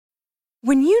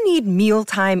When you need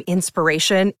mealtime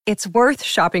inspiration, it's worth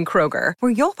shopping Kroger,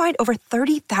 where you'll find over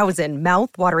 30,000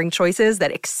 mouth-watering choices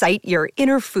that excite your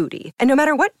inner foodie. And no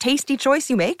matter what tasty choice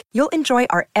you make, you'll enjoy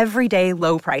our everyday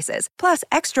low prices, plus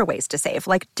extra ways to save,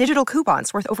 like digital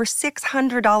coupons worth over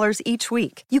 $600 each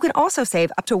week. You can also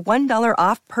save up to $1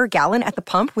 off per gallon at the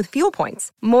pump with fuel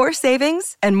points. More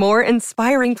savings and more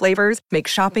inspiring flavors make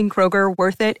shopping Kroger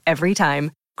worth it every time.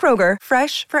 Kroger,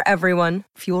 fresh for everyone.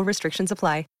 Fuel restrictions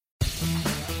apply.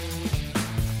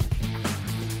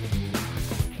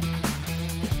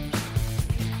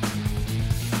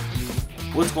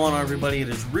 What's going on, everybody? It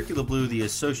is Ricky LeBlue, the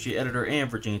Associate Editor and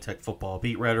Virginia Tech Football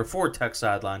Beat Writer for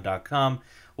TechSideline.com.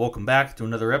 Welcome back to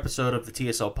another episode of the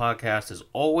TSL Podcast. As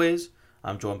always,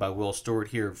 I'm joined by Will Stewart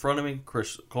here in front of me,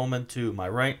 Chris Coleman to my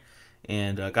right.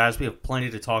 And guys, we have plenty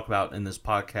to talk about in this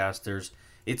podcast.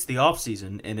 It's the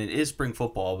off-season, and it is spring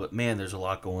football, but man, there's a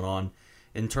lot going on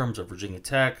in terms of Virginia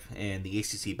Tech and the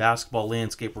ACC basketball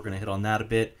landscape. We're going to hit on that a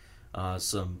bit.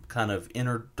 Some kind of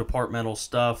interdepartmental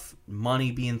stuff, money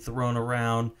being thrown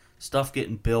around, stuff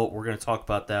getting built. We're going to talk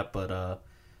about that, but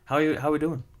how are we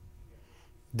doing?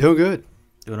 Doing good.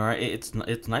 Doing all right. It's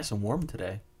nice and warm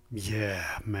today. Yeah,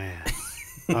 man.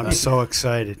 I'm so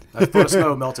excited. That foot of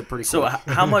snow melted pretty quick. So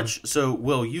how much? So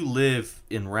Will, you live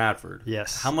in Radford?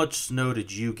 Yes. How much snow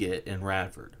did you get in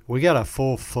Radford? We got a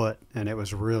full foot, and it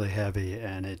was really heavy,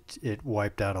 and it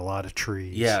wiped out a lot of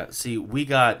trees. Yeah. See, we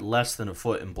got less than a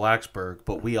foot in Blacksburg,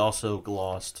 but we also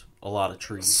lost a lot of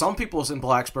trees. Some people in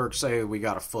Blacksburg say we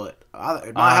got a foot.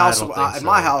 In my house,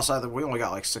 we only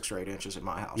got like 6 or 8 inches in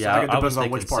my house. Yeah, I think it I depends was on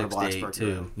thinking which part of 6 to 8 Blacksburg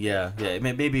too. Yeah.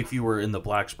 Maybe if you were in the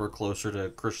Blacksburg, closer to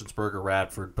Christiansburg or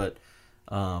Radford, but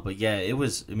yeah, it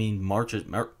was. I mean, March.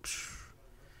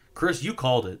 Chris, you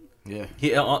called it. Yeah.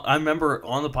 I remember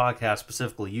on the podcast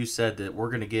specifically, you said that we're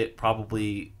going to get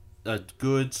probably a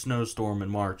good snowstorm in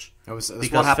March. That's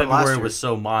because what happened February last year. was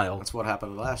so mild. That's what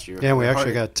happened last year. Yeah, we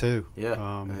actually got 2.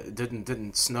 Yeah, it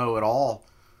didn't snow at all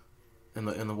in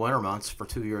the winter months for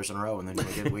 2 years in a row, and then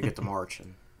we get to March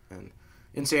and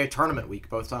NCAA tournament week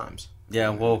both times. Yeah,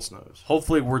 well, it snows.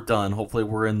 Hopefully we're done. Hopefully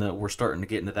we're starting to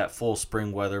get into that full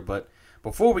spring weather. But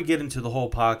before we get into the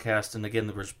whole podcast, and again,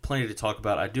 there's plenty to talk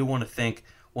about, I do want to thank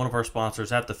one of our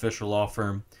sponsors at the Fisher Law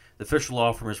Firm. The Fisher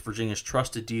Law Firm is Virginia's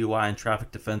trusted DUI and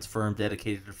traffic defense firm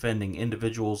dedicated to defending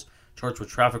individuals charged with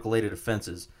traffic-related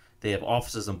offenses. They have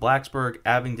offices in Blacksburg,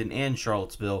 Abingdon, and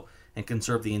Charlottesville, and can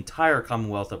serve the entire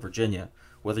Commonwealth of Virginia.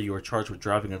 Whether you are charged with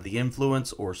driving under the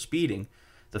influence or speeding,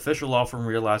 the Fisher Law Firm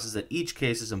realizes that each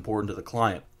case is important to the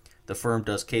client. The firm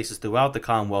does cases throughout the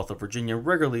Commonwealth of Virginia,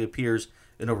 regularly appears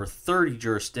in over 30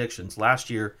 jurisdictions. Last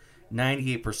year,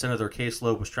 98% of their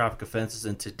caseload was traffic offenses,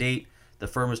 and to date, the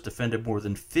firm has defended more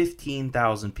than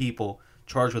 15,000 people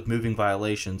charged with moving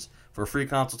violations. For a free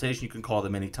consultation, you can call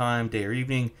them anytime, day or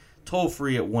evening, toll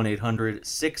free at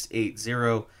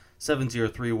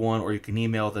 1-800-680-7031, or you can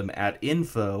email them at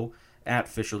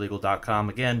info@fisherlegal.com.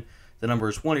 Again, the number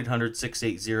is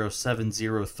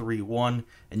 1-800-680-7031,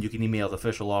 and you can email the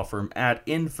Fisher Law Firm at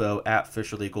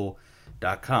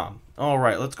info@fisherlegal.com. All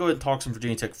right, let's go ahead and talk some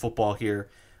Virginia Tech football here.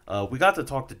 We got to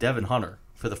talk to Devin Hunter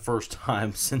for the first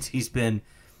time since he's been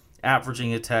at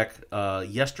Virginia Tech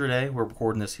yesterday. We're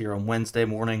recording this here on Wednesday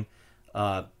morning.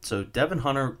 So Devin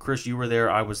Hunter, Chris, you were there.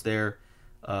 I was there.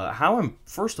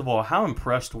 First of all, how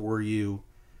impressed were you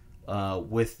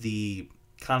with the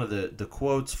kind of the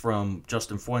quotes from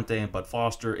Justin Fuente and Bud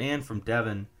Foster and from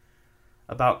Devin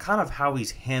about kind of how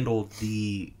he's handled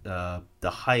the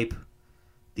hype,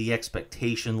 the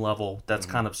expectation level that's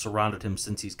kind of surrounded him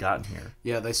since he's gotten here?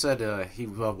 Yeah, they said he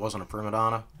wasn't a prima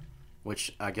donna,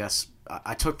 which I guess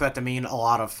I took that to mean a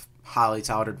lot of highly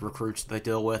touted recruits they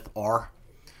deal with are.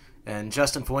 And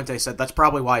Justin Fuente said that's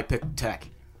probably why he picked Tech.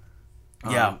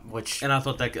 Yeah, and I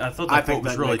thought that quote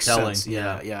was really telling. Sense.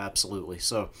 Yeah, absolutely.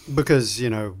 So because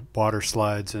water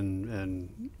slides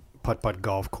and putt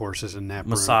golf courses and nap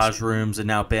massage rooms, and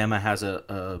now Bama has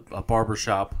a barber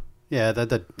shop. Yeah,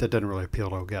 that doesn't really appeal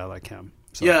to a guy like him.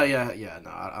 So. Yeah. No,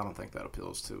 I don't think that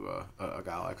appeals to a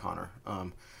guy like Hunter.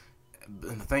 And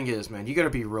the thing is, man, you got to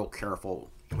be real careful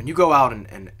when you go out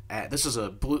and this is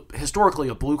historically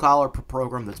a blue collar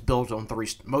program that's built on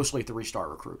mostly 3-star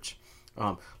recruits.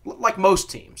 Like most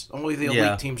teams, only the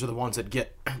elite teams are the ones that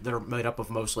are made up of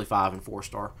mostly 5 and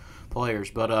 4-star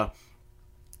players. But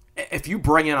if you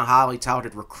bring in a highly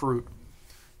touted recruit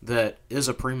that is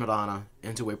a prima donna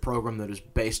into a program that is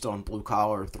based on blue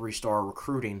collar 3-star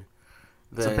recruiting,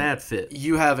 then it's a bad fit.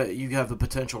 You have the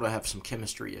potential to have some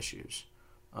chemistry issues.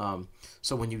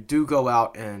 So when you do go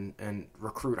out and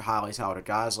recruit highly touted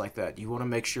guys like that, you want to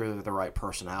make sure they're the right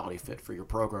personality fit for your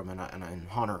program, and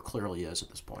Hunter clearly is at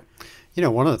this point. You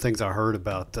know, one of the things I heard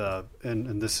about,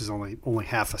 and this is only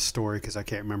half a story because I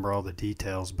can't remember all the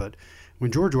details, but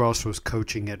when George Welsh was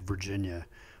coaching at Virginia,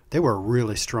 they were a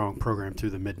really strong program through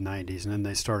the mid-'90s, and then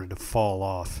they started to fall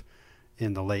off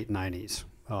in the late '90s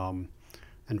and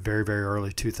very, very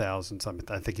early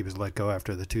 2000s. I think he was let go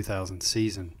after the 2000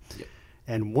 season. Yep.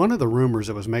 And one of the rumors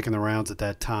that was making the rounds at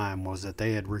that time was that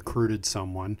they had recruited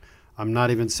someone. I'm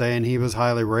not even saying he was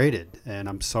highly rated, and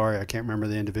I'm sorry I can't remember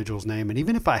the individual's name, and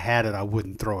even if I had it, I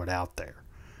wouldn't throw it out there.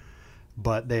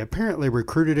 But they apparently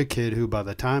recruited a kid who, by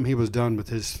the time he was done with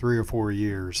his 3 or 4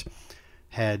 years,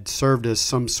 had served as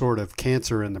some sort of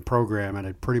cancer in the program and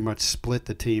had pretty much split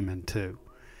the team in two.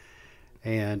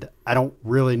 And I don't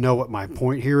really know what my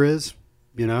point here is.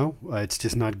 You know, it's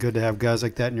just not good to have guys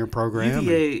like that in your program.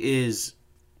 UVA is,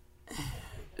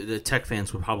 the Tech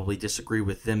fans would probably disagree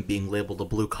with them being labeled a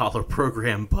blue-collar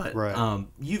program, but right.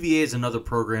 UVA is another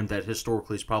program that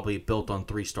historically is probably built on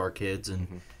 3-star kids.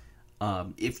 And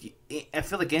I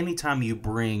feel like anytime you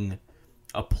bring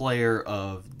a player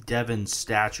of Devin's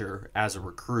stature as a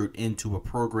recruit into a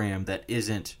program that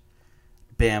isn't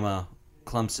Bama,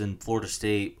 Clemson, Florida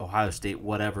State, Ohio State,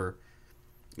 whatever,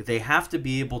 they have to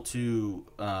be able to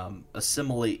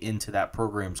assimilate into that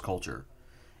program's culture.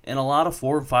 And a lot of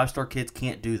 4- and 5-star kids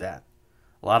can't do that.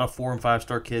 A lot of 4- and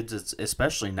 5-star kids,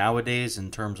 especially nowadays in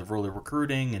terms of early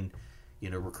recruiting and, you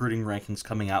know, recruiting rankings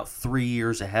coming out 3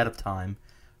 years ahead of time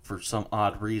for some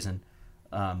odd reason,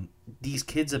 these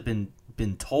kids have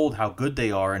been told how good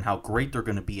they are and how great they're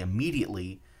going to be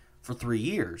immediately for 3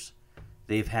 years.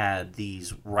 They've had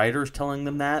these writers telling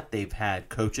them that. They've had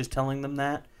coaches telling them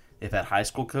that. They've had high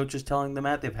school coaches telling them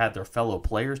that. They've had their fellow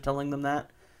players telling them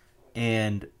that.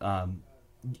 And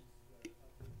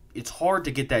it's hard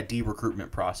to get that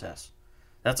de-recruitment process.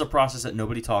 That's a process that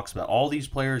nobody talks about. All these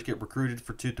players get recruited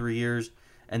for 2-3 years,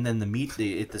 and then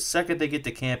the second they get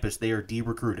to campus, they are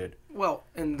de-recruited. Well,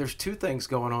 and there's two things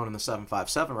going on in the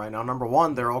 757 right now. Number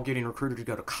one, they're all getting recruited to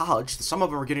go to college. Some of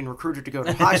them are getting recruited to go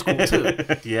to high school, too.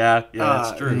 Yeah,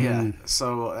 that's true. Yeah,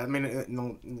 so, I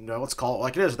mean, let's call it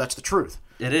like it is. That's the truth.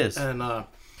 It is. And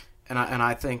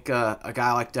I think a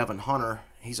guy like Devin Hunter,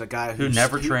 he's a guy who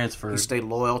never transferred. He stayed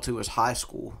loyal to his high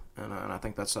school, and I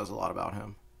think that says a lot about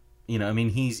him. You know, I mean,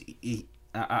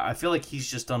 I feel like he's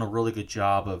just done a really good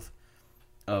job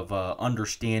of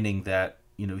understanding that,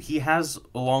 you know, he has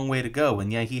a long way to go.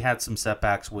 And yeah, he had some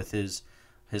setbacks with his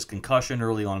concussion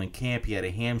early on in camp. He had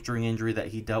a hamstring injury that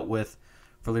he dealt with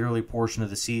for the early portion of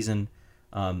the season.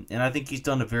 And I think he's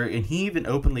done and he even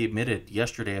openly admitted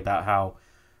yesterday about how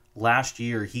last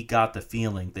year he got the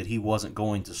feeling that he wasn't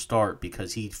going to start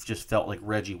because he just felt like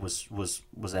Reggie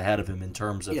was ahead of him in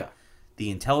terms of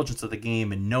the intelligence of the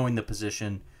game and knowing the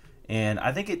position. And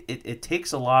I think it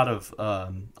takes a lot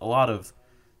of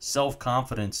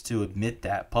self-confidence to admit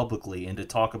that publicly and to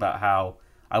talk about how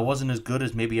I wasn't as good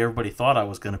as maybe everybody thought I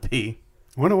was going to be.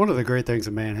 One of the great things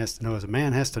a man has to know is a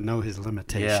man has to know his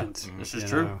limitations. Yeah, this is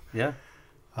true. Know? Yeah.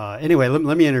 Anyway,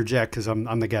 let me interject because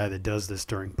I'm the guy that does this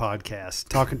during podcasts.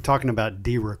 Talking about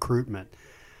de-recruitment.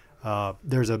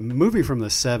 There's a movie from the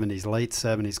 70s, late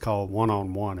 70s, called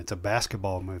One-on-One. It's a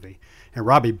basketball movie. And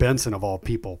Robbie Benson, of all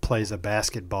people, plays a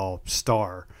basketball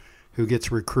star who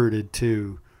gets recruited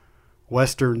to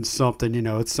Western something, you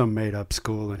know, it's some made-up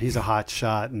school, and he's a hot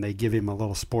shot, and they give him a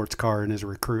little sports car in his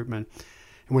recruitment.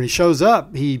 And when he shows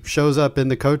up in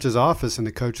the coach's office, and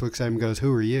the coach looks at him and goes,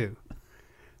 "Who are you?"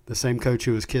 The same coach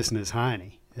who was kissing his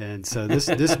hiney. And so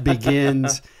this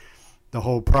begins the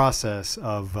whole process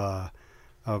of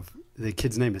the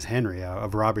kid's name is Henry,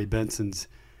 of Robbie Benson's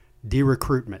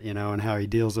de-recruitment, you know, and how he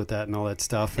deals with that and all that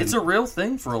stuff. It's a real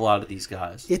thing for a lot of these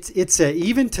guys.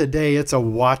 Even today, it's a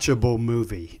watchable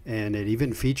movie, and it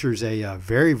even features a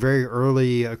very, very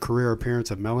early career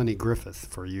appearance of Melanie Griffith.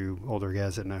 For you older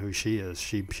guys that know who she is,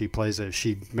 she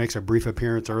makes a brief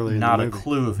appearance early in the movie. Not a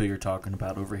clue of who you're talking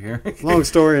about over here. Long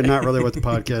story, and not really what the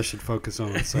podcast should focus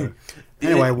on. So,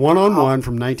 anyway, One-on-One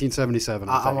from 1977.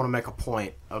 I want to make a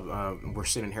point. We're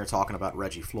sitting here talking about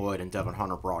Reggie Floyd, and Devin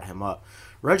Hunter brought him up.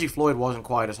 Reggie Floyd wasn't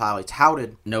quite as highly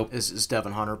touted as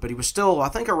Devin Hunter, but he was still, I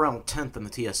think, around 10th in the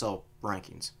TSL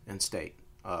rankings in state.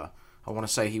 I want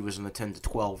to say he was in the 10 to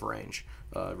 12 range.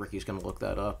 Ricky's going to look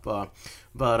that up.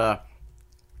 But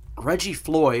Reggie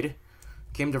Floyd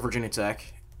came to Virginia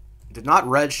Tech, did not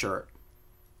redshirt,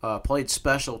 played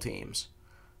special teams,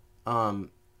 and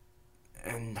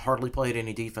hardly played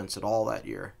any defense at all that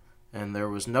year. And there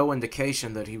was no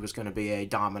indication that he was going to be a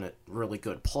dominant, really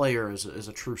good player as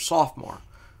a true sophomore.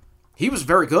 he was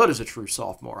very good as a true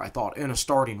sophomore, I thought, in a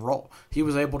starting role. He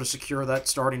was able to secure that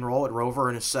starting role at Rover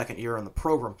in his second year in the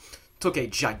program. Took a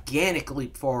gigantic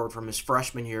leap forward from his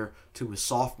freshman year to his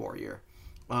sophomore year.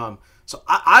 So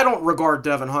I don't regard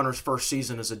Devin Hunter's first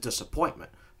season as a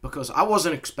disappointment because I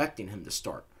wasn't expecting him to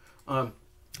start.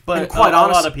 But quite a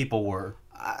honest, lot of people were.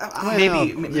 Probably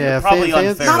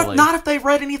fans, unfairly. Not if they've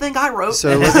read anything I wrote.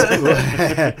 So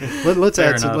let's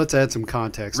add some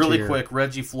context really here. quick.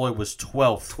 Reggie Floyd was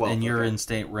 12th in your okay.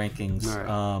 in-state rankings,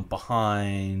 Right.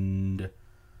 behind.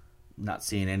 Not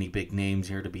seeing any big names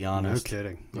here, to be honest. No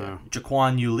kidding. No.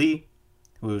 Jaquan Yulee,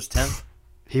 who was 10th.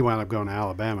 He wound up going to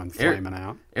Alabama and flaming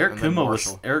out. Eric And then Kuma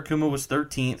Marshall. was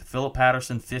 13th. Philip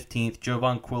Patterson 15th.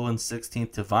 Jovan Quillen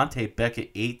 16th. Devontae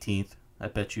Beckett 18th. I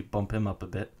bet you bump him up a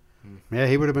bit. Yeah,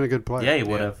 he would have been a good player. Yeah, he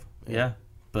would have. Yeah.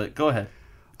 But go ahead.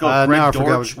 Go. Now I Greg forgot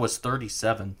Dortch what- was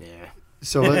 37. Yeah.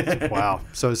 So wow.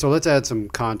 So let's add some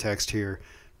context here.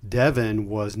 Devin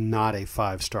was not a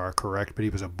 5-star, correct? But he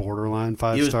was a borderline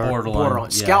 5-star. He was borderline. Yeah.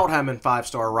 Scout him in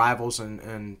 5-star rivals,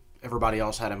 and everybody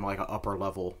else had him like an upper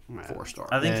level 4-star.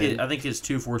 I think his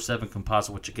 247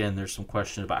 composite, which again, there's some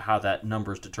question about how that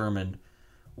number is determined,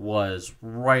 was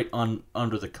right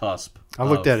under the cusp. I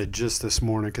looked at it just this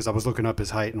morning because I was looking up his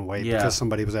height and weight because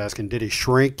somebody was asking, did he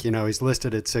shrink? You know, he's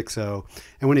listed at 6'0",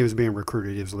 and when he was being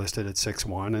recruited, he was listed at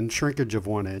 6'1", and shrinkage of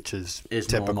 1 inch is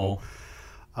typical.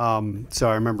 Normal. So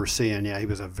I remember seeing, he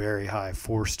was a very high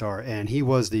 4-star, and he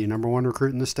was the number 1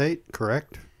 recruit in the state,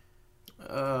 correct?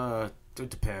 It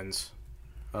depends.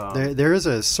 There is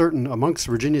a certain, amongst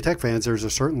Virginia Tech fans, there's a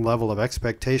certain level of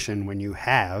expectation when you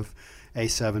have a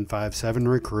 7.57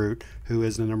 recruit who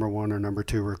is the number 1 or number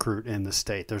 2 recruit in the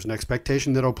state. There's an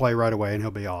expectation that he'll play right away and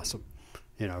he'll be awesome,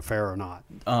 fair or not.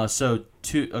 So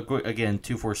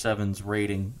 247's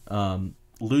rating.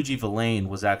 Luigi Villain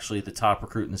was actually the top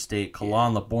recruit in the state.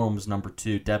 Kalan LeBourne was number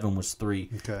 2. Devin was 3.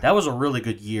 Okay. That was a really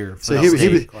good year for So the he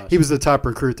state. he was the top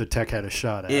recruit that Tech had a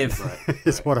shot at. Is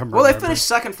what I'm Well, they remembering. finished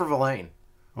second for Villain.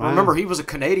 Wow. Remember, he was a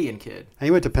Canadian kid. And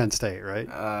he went to Penn State, right?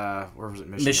 Where was it?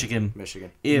 Michigan.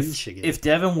 Michigan. Michigan. If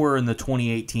Devin were in the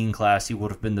 2018 class, he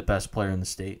would have been the best player in the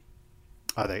state,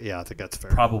 I think that's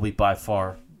fair. probably by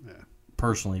far,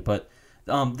 personally. But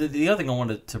the other thing I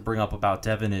wanted to bring up about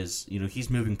Devin is, he's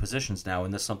moving positions now,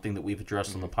 and that's something that we've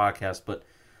addressed on the podcast. But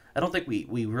I don't think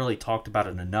we really talked about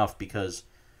it enough because,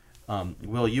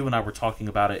 Will, you and I were talking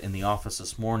about it in the office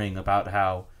this morning about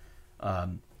how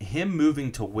him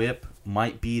moving to whip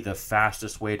might be the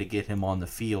fastest way to get him on the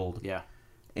field. Yeah.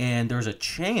 And there's a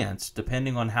chance,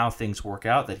 depending on how things work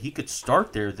out, that he could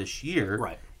start there this year.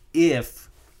 Right. If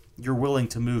you're willing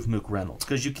to move Mook Reynolds,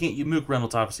 because Mook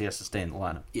Reynolds obviously has to stay in the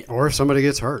lineup. Yeah. Or if somebody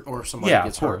gets hurt. Or if somebody Yeah,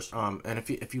 gets of course. hurt. And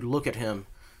if you look at him,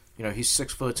 he's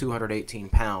 6 foot, 218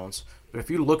 pounds. But if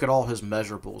you look at all his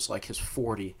measurables, like his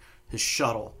 40, his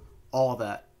shuttle, all of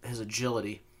that, his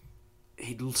agility,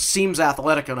 he seems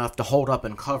athletic enough to hold up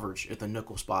in coverage at the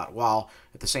nickel spot, while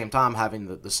at the same time having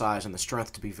the size and the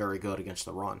strength to be very good against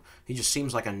the run. He just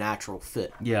seems like a natural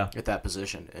fit at that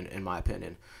position, in my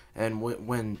opinion. And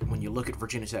when you look at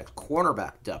Virginia Tech's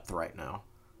cornerback depth right now,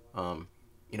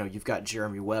 you've got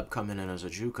Jeremy Webb coming in as a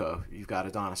JUCO. You've got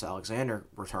Adonis Alexander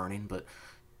returning, but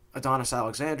Adonis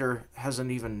Alexander has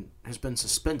been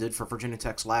suspended for Virginia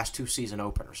Tech's last 2 season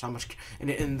openers. How much?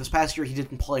 In this past year, he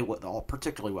didn't play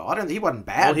particularly well. He wasn't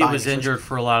bad. Well, he was injured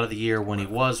for a lot of the year. When he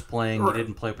was playing, he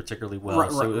didn't play particularly well.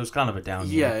 So it was kind of a down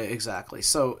year. Yeah, exactly.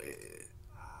 So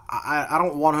I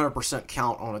don't 100%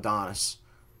 count on Adonis.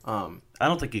 I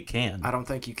don't think you can. I don't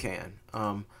think you can.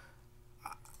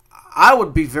 I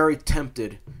would be very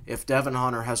tempted if Devin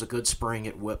Hunter has a good spring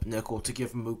at whip nickel to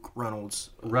give Mook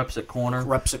Reynolds reps at corner.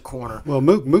 Well,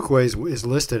 Mook is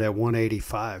listed at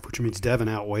 185, which means Devin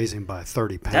outweighs him by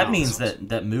 30 pounds. That means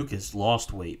that Mook has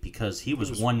lost weight because he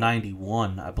was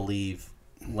 191, I believe,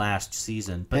 last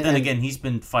season. But then again, he's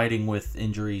been fighting with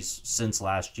injuries since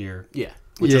last year. Yeah.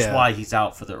 Which is why he's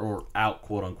out out,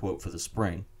 quote unquote, for the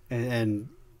spring. And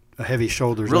a heavy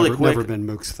shoulder's Really never been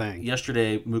Mook's thing.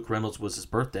 Yesterday, Mook Reynolds was his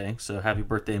birthday, so happy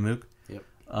birthday, Mook. Yep.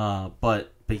 But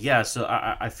yeah, so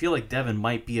I feel like Devin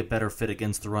might be a better fit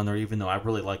against the run there, even though I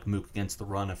really like Mook against the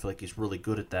run. I feel like he's really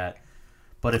good at that.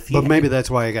 But maybe that's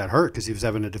why he got hurt, because he was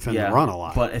having to defend the run a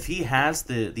lot. But if he has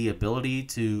the ability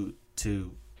to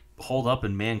hold up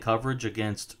in man coverage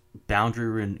against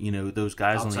boundary and those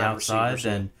guys on the outside,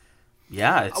 then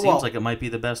it seems like it might be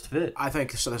the best fit. I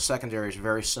think so. The secondary is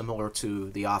very similar to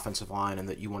the offensive line, in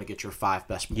that you want to get your 5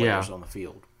 best players on the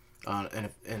field. And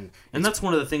that's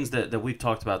one of the things that we've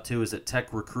talked about too, is that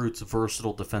Tech recruits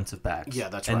versatile defensive backs. Yeah,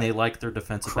 that's and right. they like their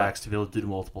defensive backs to be able to do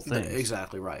multiple things.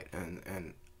 Exactly right.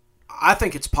 And I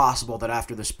think it's possible that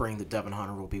after the spring that Devin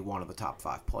Hunter will be one of the top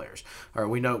 5 players. All right,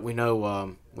 we know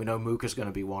Mook is going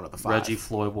to be one of the 5. Reggie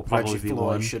Floyd will probably be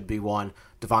one. Reggie Floyd should be one.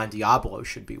 Divine Diablo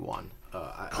should be one.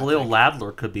 Khalil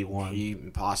Ladler could be one.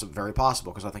 Very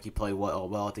possible, because I think he played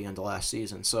well at the end of last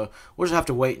season. So we'll just have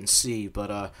to wait and see.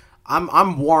 But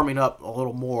I'm warming up a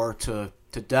little more to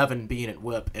Devin being at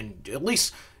whip and at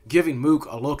least giving Mook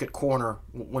a look at corner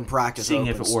when practice Seeing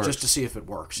opens, if it works. just to see if it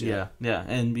works. Yeah.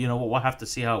 And, we'll have to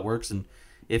see how it works. And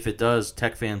if it does,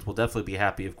 Tech fans will definitely be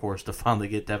happy, of course, to finally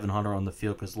get Devin Hunter on the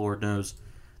field, because Lord knows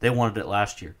they wanted it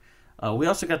last year. We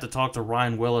also got to talk to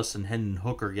Ryan Willis and Hendon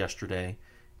Hooker yesterday,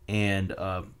 and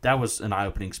that was an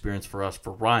eye-opening experience for us,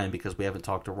 for Ryan, because we haven't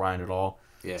talked to Ryan at all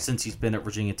since he's been at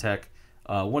Virginia Tech.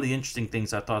 One of the interesting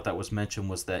things I thought that was mentioned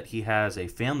was that he has a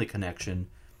family connection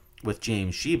with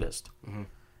James Shebist. Mm-hmm.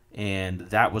 And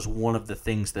that was one of the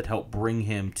things that helped bring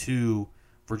him to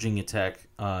Virginia Tech.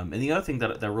 And the other thing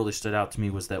that really stood out to me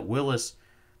was that Willis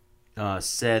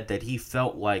said that he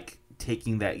felt like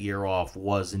taking that year off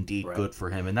was indeed good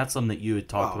for him. And that's something that you had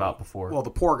talked about before. Well,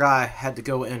 the poor guy had to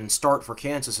go in and start for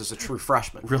Kansas as a true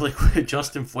freshman. Really quick,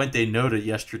 Justin Fuente noted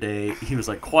yesterday, he was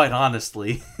like, quite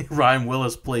honestly, Ryan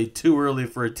Willis played too early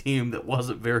for a team that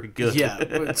wasn't very good. Yeah.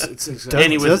 It's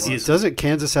exactly. Doesn't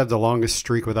Kansas have the longest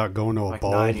streak without going to a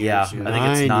bowl? 9 years. Yeah, I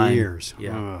think it's 9 years.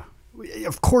 Yeah.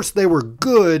 Of course, they were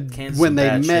good Kansas when they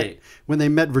in bad met shape. when they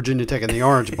met Virginia Tech in the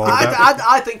Orange Bowl.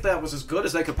 I think that was as good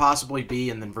as they could possibly be,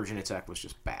 and then Virginia Tech was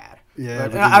just bad. Yeah.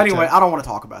 But anyway, I don't want to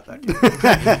talk about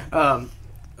that.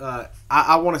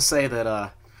 I want to say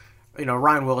that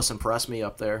Ryan Willis impressed me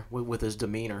up there with his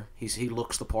demeanor. He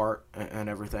looks the part and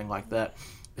everything like that.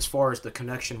 As far as the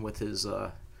connection with his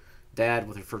dad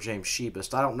for James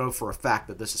Shebist, I don't know for a fact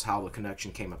that this is how the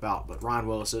connection came about, but Ryan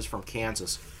Willis is from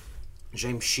Kansas.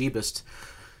 James Shebist,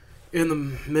 in the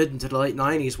mid to late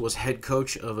 90s, was head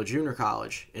coach of a junior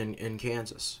college in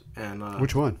Kansas. And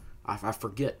which one? I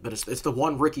forget, but it's the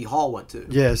one Ricky Hall went to.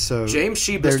 Yeah, so James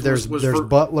Shebist there's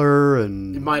Butler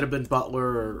and it might have been Butler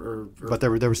or but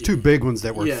there was 2 big ones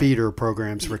that were feeder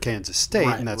programs for Kansas State,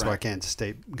 and that's why Kansas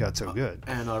State got so good.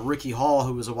 And Ricky Hall,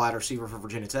 who was a wide receiver for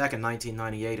Virginia Tech in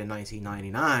 1998 and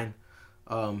 1999,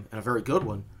 and a very good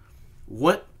one,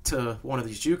 went to one of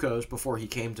these JUCOs before he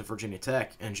came to Virginia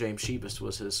Tech, and James Shebist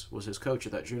was his coach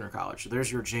at that junior college. So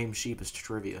there's your James Shebist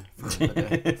trivia for the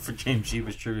day. For James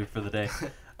Shebist trivia for the day.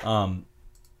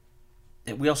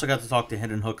 We also got to talk to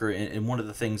Hendon Hooker, and one of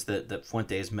the things that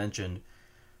Fuentes mentioned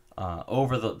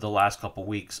over the last couple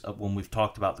weeks when we've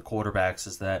talked about the quarterbacks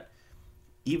is that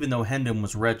even though Hendon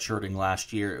was redshirting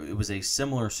last year, it was a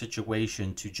similar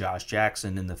situation to Josh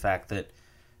Jackson in the fact that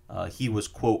he was,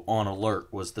 quote, on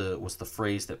alert was the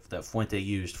phrase that Fuente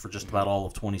used for just about all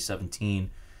of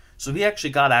 2017. So he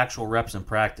actually got actual reps in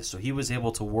practice. So he was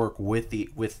able to work with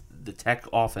the Tech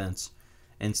offense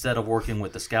instead of working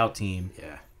with the scout team.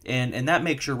 Yeah. And that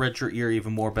makes your redshirt year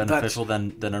even more beneficial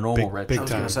than a normal redshirt. Big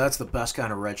time. So that's the best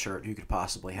kind of redshirt you could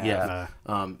possibly have. Yeah.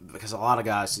 Because a lot of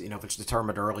guys, if it's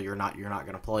determined early, you're not going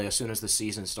to play. As soon as the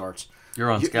season starts,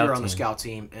 you're on the scout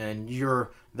team, and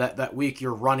that week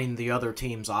you're running the other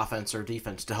team's offense or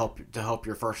defense to help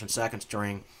your first and seconds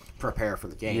prepare for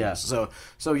the game. Yeah. So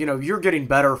you're getting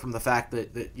better from the fact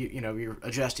that you're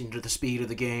adjusting to the speed of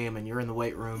the game and you're in the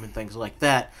weight room and things like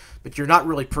that, but you're not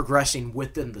really progressing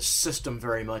within the system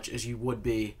very much as you would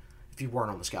be if you weren't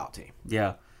on the scout team.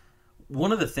 Yeah.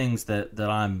 One of the things that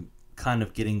I'm kind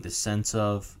of getting the sense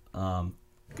of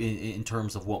in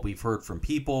terms of what we've heard from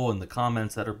people and the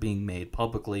comments that are being made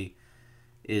publicly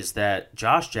is that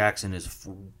Josh Jackson is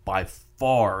by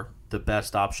far the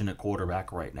best option at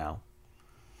quarterback right now.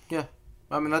 Yeah,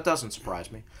 I mean, that doesn't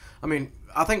surprise me. I mean,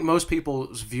 I think most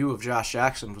people's view of Josh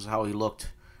Jackson was how he looked in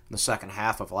the second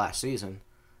half of last season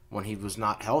when he was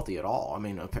not healthy at all. I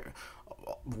mean,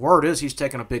 word is he's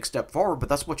taken a big step forward, but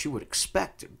that's what you would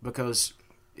expect because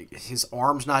his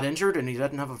arm's not injured and he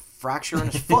doesn't have a fracture in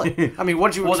his foot. I mean,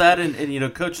 what do you expect? That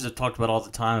and coaches have talked about all the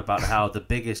time about how the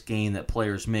biggest gain that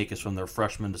players make is from their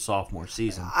freshman to sophomore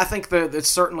season. I think that it's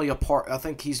certainly a part. I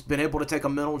think he's been able to take a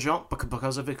mental jump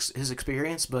because of his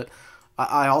experience, but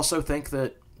I also think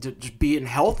that just being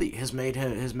healthy has made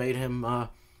him a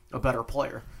better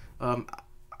player.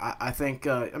 I think.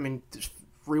 I mean, just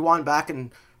rewind back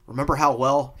and remember how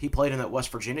well he played in that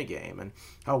West Virginia game and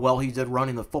how well he did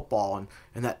running the football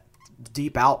and that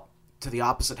deep out to the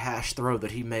opposite hash throw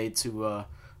that he made to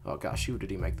who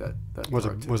did he make that was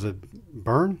throw it to? was it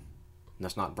Byrne?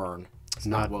 That's not Byrne.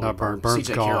 Not Burns.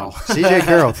 C.J. gone. Carroll. C.J.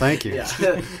 Carroll, thank you.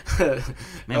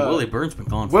 Man, Willie Bird's been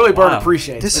gone for Willie a while. Bird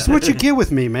appreciates This it. is what you get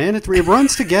with me, man. It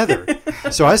runs together.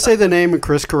 So I say the name and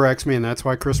Chris corrects me, and that's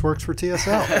why Chris works for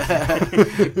TSL.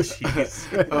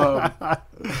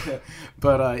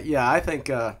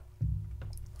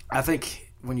 I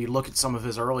think when you look at some of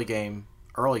his early games,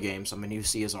 I mean, you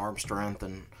see his arm strength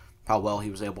and how well he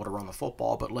was able to run the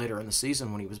football, but later in the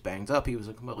season when he was banged up, he was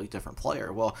a completely different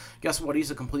player. Well, guess what?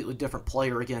 He's a completely different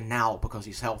player again now because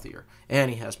he's healthier and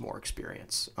he has more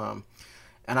experience. And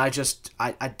I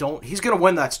don't, he's going to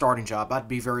win that starting job. I'd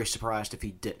be very surprised if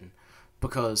he didn't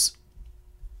because,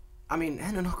 I mean,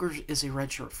 Hendon Hooker is a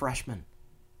redshirt freshman.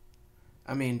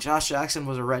 I mean, Josh Jackson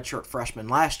was a redshirt freshman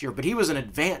last year, but he was an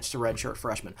advanced redshirt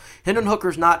freshman. Hendon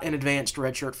Hooker's not an advanced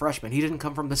redshirt freshman. He didn't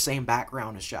come from the same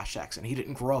background as Josh Jackson. He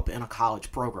didn't grow up in a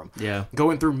college program. Yeah.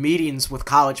 Going through meetings with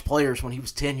college players when he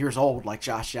was 10 years old like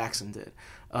Josh Jackson did.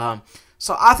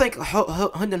 So I think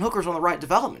Hendon Hooker's on the right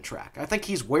development track. I think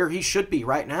he's where he should be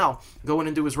right now going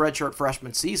into his redshirt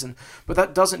freshman season, but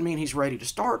that doesn't mean he's ready to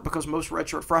start because most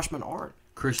redshirt freshmen aren't.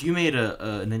 Chris, you made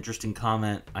an interesting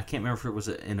comment. I can't remember if it was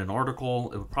in an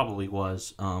article. It probably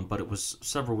was, but it was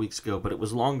several weeks ago. But it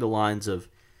was along the lines of,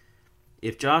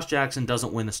 if Josh Jackson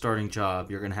doesn't win the starting job,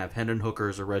 you're going to have Hendon Hooker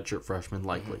as a redshirt freshman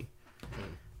likely. Mm-hmm.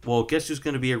 Well, guess who's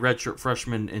going to be a redshirt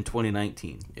freshman in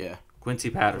 2019? Yeah.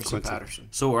 Quincy Patterson. Patterson.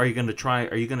 So are you going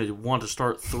to want to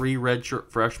start 3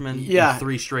 redshirt freshmen in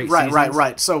 3 straight seasons?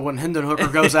 Right. So when Hendon Hooker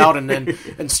goes out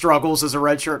and struggles as a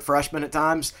redshirt freshman at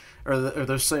times, are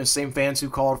those same fans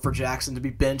who called for Jackson to be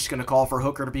benched going to call for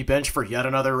Hooker to be benched for yet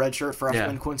another redshirt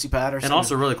freshman, Quincy Patterson? And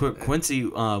also, really quick, Quincy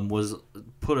was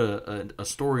put a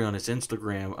story on his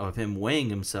Instagram of him weighing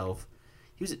himself.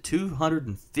 He was at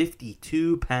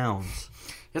 252 pounds.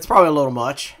 It's probably a little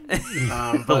much.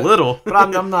 A little. But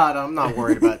I'm not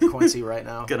worried about Quincy right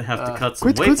now. Gonna have to cut some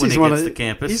weight Quincy's when he gets to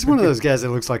campus. He's one of those guys that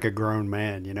looks like a grown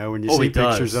man, you know, when you see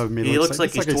pictures of him. He looks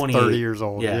like he's 30 years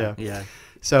old. Yeah.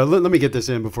 So let me get this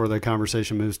in before the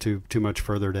conversation moves too much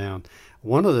further down.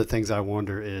 One of the things I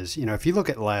wonder is, you know, if you look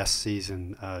at last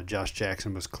season, Josh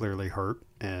Jackson was clearly hurt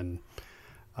and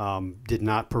did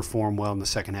not perform well in the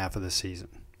second half of the season.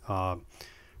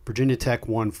 Virginia Tech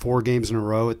won 4 games in a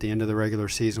row at the end of the regular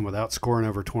season without scoring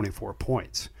over 24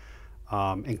 points,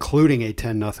 including a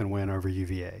 10-0 win over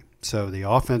UVA. So the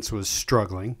offense was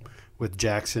struggling with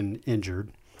Jackson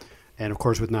injured, and of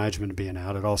course with Nijman being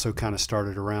out. It also kind of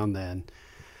started around then.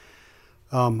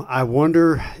 I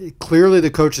wonder, clearly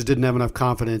the coaches didn't have enough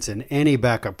confidence in any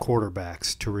backup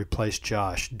quarterbacks to replace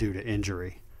Josh due to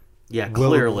injury. Yeah,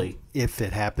 clearly. If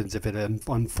it happens, if it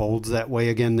unfolds that way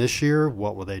again this year,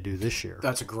 what will they do this year?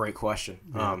 That's a great question.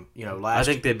 Yeah. I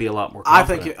think they'd be a lot more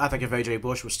confident. I think if A.J.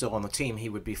 Bush was still on the team, he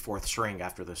would be 4th string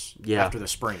after this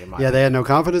spring. In my they had no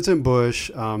confidence in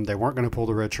Bush. They weren't going to pull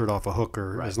the red shirt off of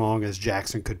Hooker as long as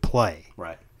Jackson could play.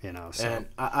 Right. You know. So. And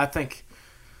I think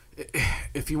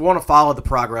if you want to follow the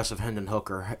progress of Hendon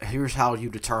Hooker, here's how you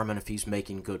determine if he's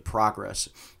making good progress.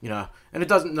 You know, and it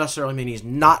doesn't necessarily mean he's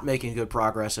not making good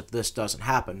progress if this doesn't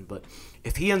happen. But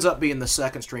if he ends up being the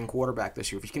 2nd string quarterback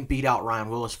this year, if he can beat out Ryan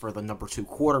Willis for the number 2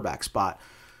 quarterback spot,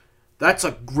 that's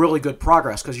a really good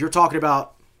progress because you're talking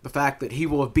about the fact that he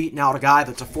will have beaten out a guy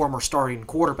that's a former starting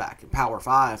quarterback in Power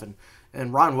 5.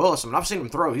 And Ryan Willis, I mean, I've seen him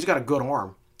throw. He's got a good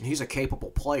arm. He's a capable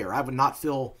player. I would not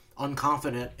feel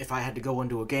unconfident if I had to go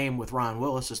into a game with Ryan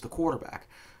Willis as the quarterback.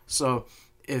 So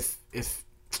if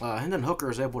Hendon Hooker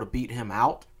is able to beat him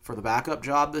out for the backup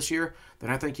job this year,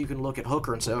 then I think you can look at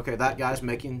Hooker and say, okay, that guy's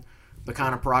making the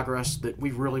kind of progress that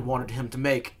we really wanted him to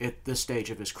make at this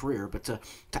stage of his career. But to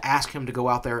ask him to go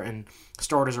out there and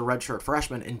start as a redshirt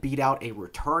freshman and beat out a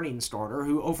returning starter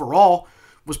who overall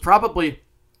was probably,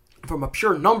 from a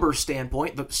pure numbers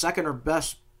standpoint, the 2nd or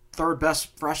best, 3rd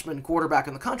best freshman quarterback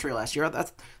in the country last year,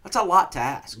 that's a lot to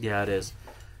ask. Yeah, it is.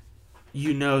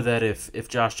 You know that if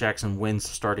Josh Jackson wins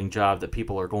the starting job, that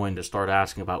people are going to start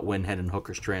asking about when Hendon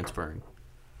Hooker's transferring.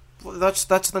 Well, that's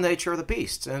the nature of the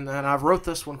beast, and I wrote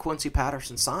this when Quincy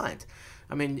Patterson signed.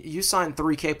 I mean, you signed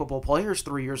 3 capable players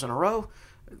 3 years in a row.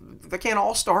 They can't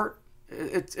all start.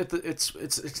 It's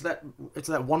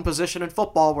that one position in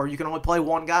football where you can only play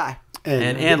one guy.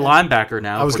 And linebacker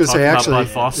now. I was going to say, actually,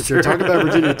 if you're talking about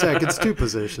Virginia Tech, it's 2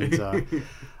 positions.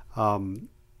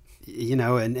 You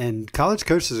know, and college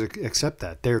coaches accept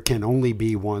that. There can only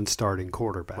be one starting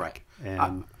quarterback. Right.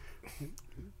 And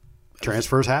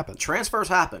transfers happen.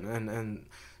 And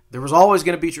there was always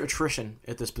going to be attrition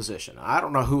at this position. I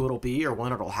don't know who it'll be or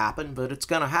when it'll happen, but it's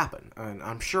going to happen. And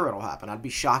I'm sure it'll happen. I'd be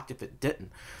shocked if it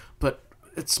didn't. But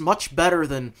it's much better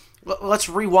than – let's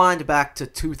rewind back to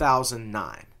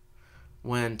 2009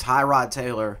 when Tyrod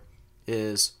Taylor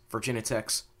is Virginia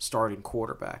Tech's starting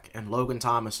quarterback, and Logan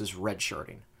Thomas is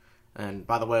redshirting. And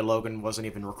by the way, Logan wasn't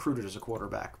even recruited as a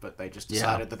quarterback, but they just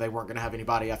decided that they weren't going to have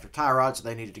anybody after Tyrod, so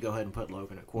they needed to go ahead and put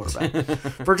Logan at quarterback.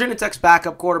 Virginia Tech's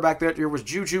backup quarterback that year was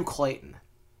Juju Clayton.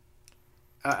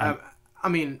 I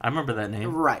remember that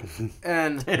name. Right.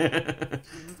 And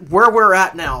where we're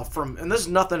at now, and this is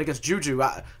nothing against Juju.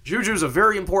 Juju's a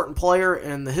very important player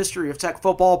in the history of Tech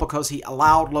football because he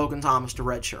allowed Logan Thomas to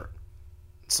redshirt.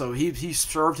 So he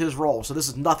served his role. So this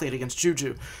is nothing against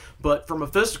Juju. But from a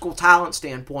physical talent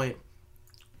standpoint,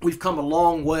 we've come a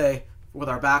long way with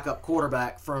our backup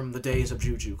quarterback from the days of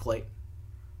Juju Clayton.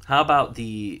 How about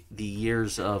the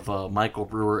years of Michael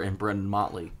Brewer and Brendan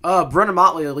Motley? Brendan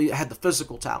Motley had the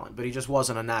physical talent, but he just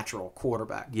wasn't a natural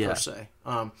quarterback per se.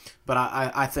 But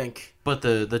I think... But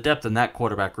the depth in that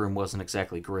quarterback room wasn't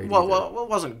exactly great Well, either. it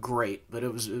wasn't great, but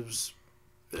it was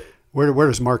Where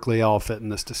does Mark Leal fit in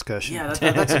this discussion? Yeah,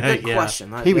 that's a good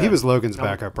question. He was Logan's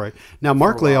backup, right? Now,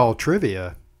 Mark Leal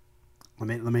trivia.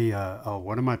 Let me.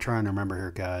 What am I trying to remember here,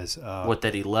 guys?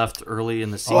 That he left early in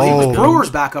the season? Well, he was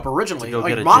Brewer's backup originally.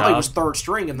 Motley was third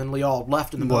string, and then Leal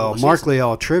left in the middle of the Mark season.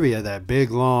 Leal trivia, that big,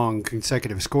 long,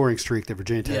 consecutive scoring streak that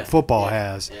Virginia Tech football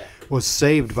has, was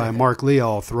saved by Mark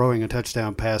Leal throwing a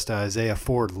touchdown pass to Isaiah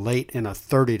Ford late in a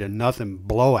 30-0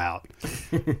 blowout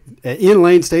in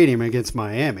Lane Stadium against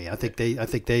Miami. I think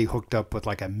they hooked up with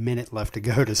like a minute left to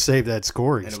go to save that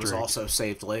scoring streak. And it was also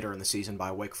saved later in the season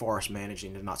by Wake Forest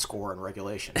managing to not score in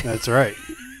regulation. That's right.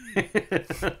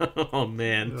 Oh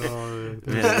man,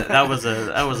 that was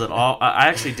an all. I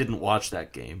actually didn't watch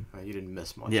that game. You didn't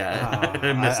miss much. Yeah, I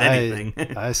didn't miss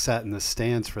anything. I sat in the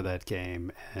stands for that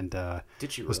game and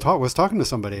did you was talking to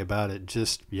somebody about it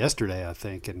just yesterday, I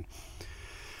think, and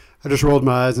I just rolled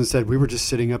my eyes and said we were just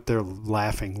sitting up there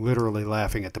laughing, literally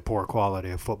laughing at the poor quality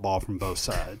of football from both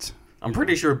sides. I'm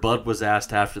pretty sure Bud was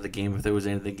asked after the game if there was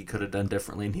anything he could have done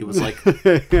differently, and he was like,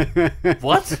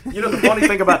 "What?" You know the funny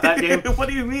thing about that game? What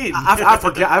do you mean?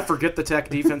 I forget the Tech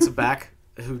defensive back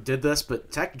who did this, but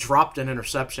Tech dropped an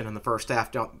interception in the first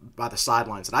half down by the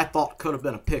sidelines, and I thought could have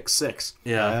been a pick six.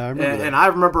 Yeah, I remember that. And I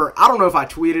remember, I don't know if I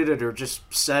tweeted it or just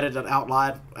said it out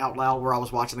loud where I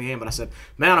was watching the game, but I said,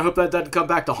 "Man, I hope that doesn't come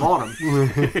back to haunt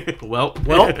him." well,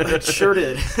 it sure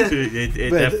did.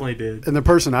 it definitely did. And the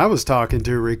person I was talking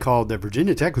to recalled that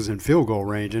Virginia Tech was in field goal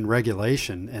range in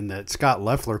regulation, and that Scott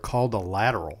Loeffler called a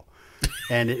lateral.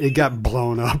 And it got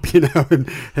blown up,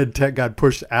 and Tech got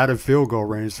pushed out of field goal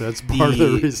range. So that's part of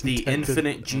the reason. The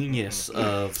infinite genius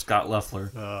of Scott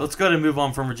Loeffler. Let's go ahead and move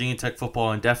on from Virginia Tech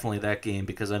football and definitely that game,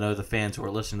 because I know the fans who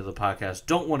are listening to the podcast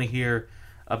don't want to hear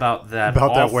about that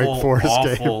Wake Forest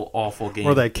awful game.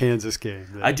 Or that Kansas game.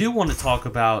 Yeah. I do want to talk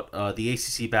about the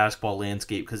ACC basketball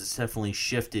landscape because it's definitely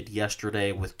shifted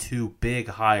yesterday with two big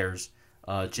hires.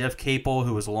 Jeff Capel,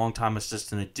 who was a longtime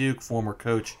assistant at Duke, former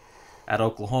coach at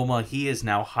Oklahoma. He is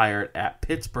now hired at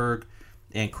Pittsburgh.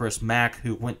 And Chris Mack,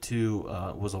 who went to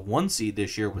was a 1 seed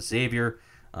this year with Xavier.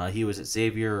 He was at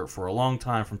Xavier for a long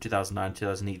time from 2009 to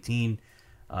 2018.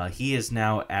 He is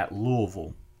now at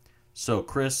Louisville. So,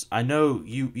 Chris, I know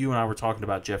you and I were talking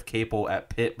about Jeff Capel at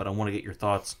Pitt, but I want to get your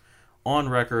thoughts on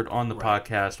record, on the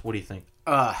podcast. What do you think?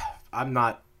 I'm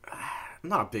not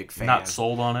a big fan. Not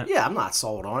sold on it? Yeah, I'm not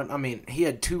sold on it. I mean, he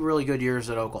had 2 really good years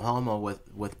at Oklahoma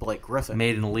with Blake Griffin.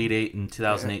 Made an Elite Eight in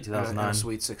 2008, 2009. And a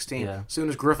Sweet 16. Yeah. As soon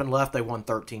as Griffin left, they won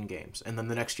 13 games. And then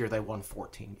the next year, they won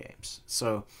 14 games.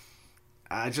 So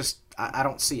I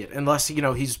don't see it. Unless,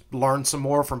 he's learned some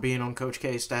more from being on Coach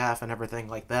K's staff and everything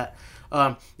like that.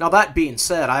 Now, that being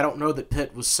said, I don't know that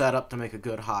Pitt was set up to make a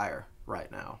good hire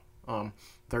right now.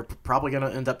 They're probably going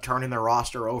to end up turning their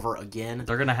roster over again.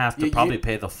 They're going to have to probably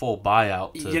pay the full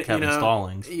buyout to Kevin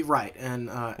Stallings. Right. And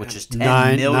which is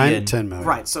 $10 million. $10 million.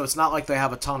 Right. So it's not like they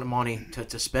have a ton of money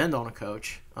to spend on a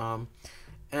coach.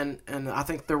 And I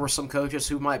think there were some coaches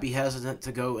who might be hesitant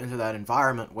to go into that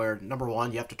environment where, number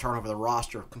one, you have to turn over the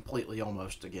roster completely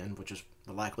almost again, which is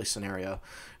the likely scenario.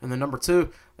 And then number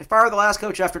two, they fired the last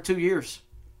coach after 2 years.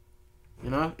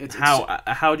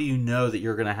 How do you know that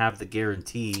you're going to have the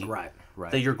guarantee right.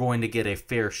 that you're going to get a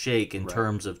fair shake in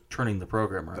terms of turning the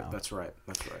program around? That's right.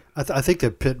 I think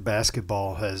that Pitt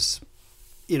basketball has,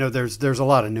 there's a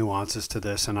lot of nuances to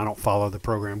this, and I don't follow the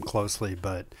program closely,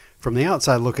 but from the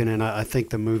outside looking in, I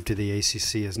think the move to the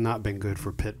ACC has not been good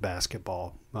for Pitt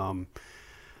basketball.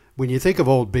 When you think of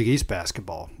old Big East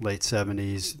basketball, late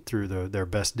 70s through their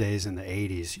best days in the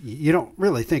 80s, you don't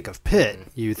really think of Pitt.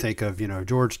 You think of,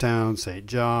 Georgetown, St.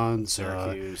 John's,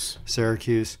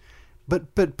 Syracuse.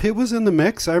 But Pitt was in the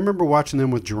mix. I remember watching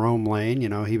them with Jerome Lane.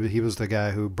 He was the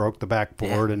guy who broke the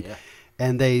backboard,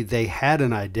 and they had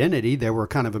an identity. They were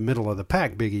kind of a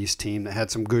middle-of-the-pack Big East team that had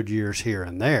some good years here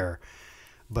and there.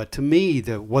 But to me,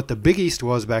 what the Big East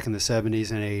was back in the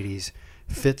 70s and 80s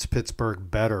fits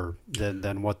Pittsburgh better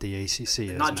than what the ACC is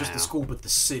Not now. just the school, but the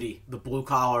city, the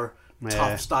blue-collar,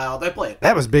 tough style. They play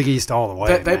that was Big East all the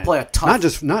way. They play a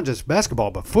tough... Not just basketball,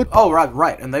 but football. Oh,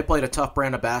 right. And they played a tough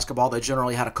brand of basketball. They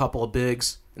generally had a couple of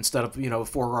bigs instead of, a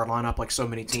four-guard lineup like so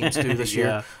many teams do this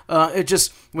year. It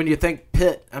just, when you think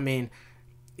Pitt, I mean,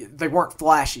 they weren't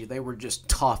flashy. They were just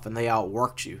tough, and they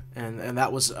outworked you. And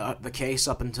that was the case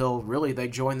up until, really, they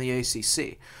joined the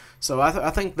ACC. So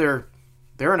I think they're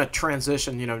in a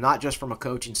transition, not just from a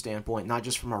coaching standpoint, not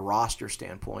just from a roster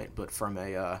standpoint, but from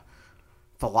a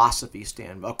philosophy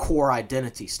standpoint, a core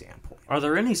identity standpoint. Are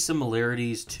there any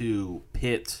similarities to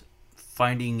Pitt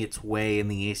finding its way in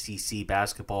the ACC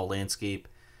basketball landscape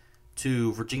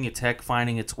to Virginia Tech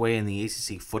finding its way in the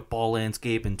ACC football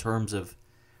landscape in terms of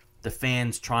the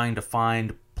fans trying to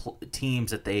find teams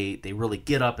that they really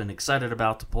get up and excited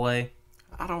about to play?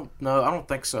 I don't know. I don't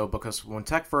think so, because when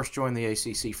Tech first joined the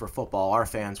ACC for football, our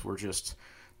fans were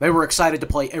they were excited to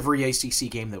play every ACC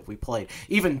game that we played.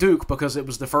 Even Duke, because it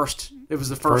was the first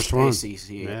one. ACC.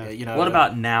 Yeah. What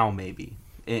about now, maybe?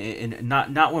 And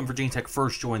not when Virginia Tech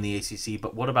first joined the ACC,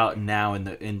 but what about now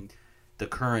in the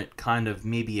current kind of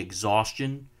maybe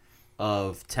exhaustion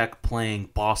of Tech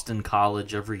playing Boston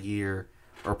College every year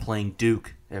or playing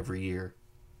Duke every year?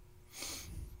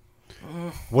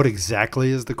 What exactly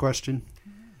is the question?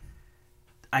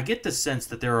 I get the sense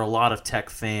that there are a lot of Tech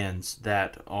fans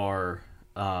that are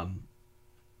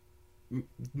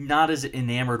not as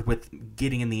enamored with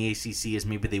getting in the ACC as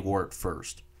maybe they were at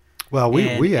first. Well,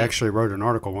 we actually wrote an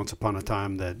article once upon a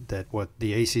time that what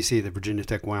the ACC that Virginia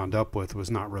Tech wound up with was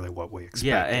not really what we expected.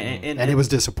 Yeah, and it was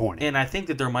disappointing. And I think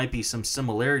that there might be some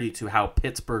similarity to how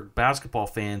Pittsburgh basketball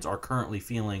fans are currently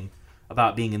feeling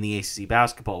about being in the ACC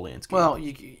basketball landscape. Well,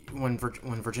 when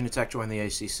Virginia Tech joined the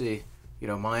ACC,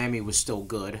 Miami was still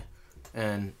good,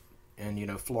 and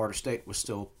Florida State was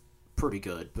still pretty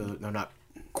good, but they're not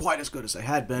quite as good as they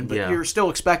had been. But you're still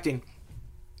expecting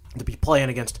to be playing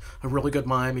against a really good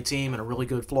Miami team and a really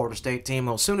good Florida State team.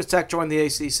 Well, as soon as Tech joined the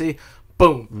ACC,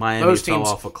 boom, Miami those fell teams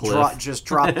off a cliff. just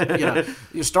dropped.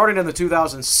 You started in the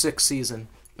 2006 season.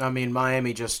 I mean,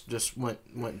 Miami just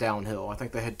went downhill. I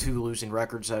think they had 2 losing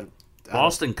records at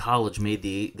Boston College made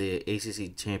the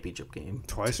ACC championship game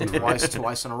twice in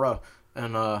a row.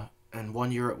 And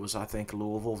one year it was, I think,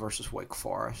 Louisville versus Wake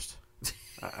Forest.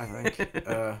 I think.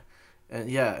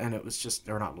 And it was just,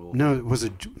 or not Louisville. No, was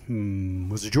it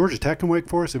Georgia Tech and Wake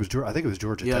Forest? I think it was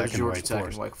Georgia Tech and Georgia Wake Tech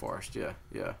Forest. and Wake Forest. Yeah.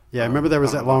 Yeah, I remember there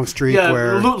was that long streak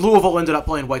where Louisville ended up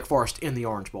playing Wake Forest in the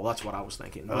Orange Bowl. That's what I was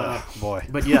thinking. Boy.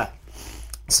 But yeah.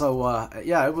 So,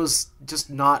 it was just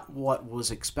not what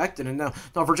was expected. And now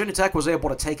Virginia Tech was able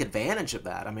to take advantage of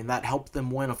that. I mean, that helped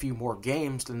them win a few more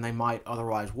games than they might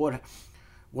otherwise would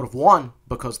have won,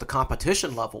 because the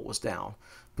competition level was down.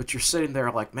 But you're sitting there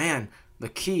like, man, the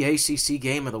key ACC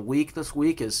game of the week this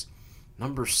week is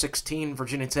number 16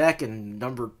 Virginia Tech and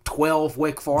number 12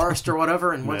 Wake Forest or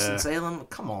whatever in Winston-Salem.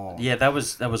 Come on. Yeah, that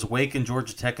was Wake and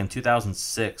Georgia Tech in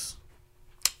 2006.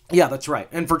 Yeah, that's right.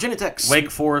 And Virginia Tech.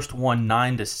 Wake Forest won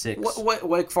 9-6.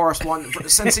 Wake Forest won.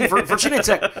 Virginia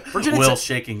Tech. Will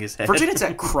shaking his head. Virginia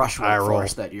Tech crushed Wake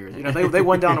Forest that year. They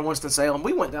went down to Winston-Salem.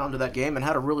 We went down to that game and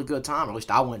had a really good time. At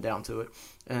least I went down to it,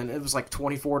 and it was like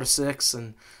 24-6,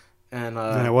 and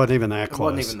it wasn't even that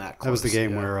close. It wasn't even that close. That was the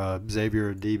game where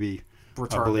Xavier Adebe,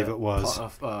 I believe it was,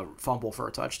 fumble for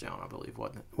a touchdown, I believe,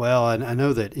 wasn't it? Well, I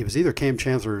know that it was either Cam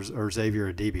Chancellor or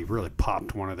Xavier Adebe really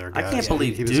popped one of their guys. I can't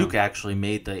believe Duke actually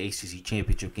made the ACC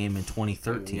championship game in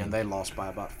 2013. Yeah, and they lost by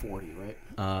about 40,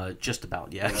 right? Just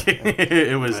about, yeah.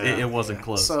 It wasn't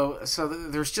close. So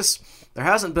there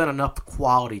hasn't been enough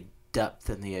quality depth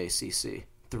in the ACC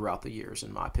throughout the years,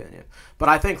 in my opinion. But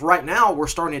I think right now we're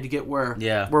starting to get where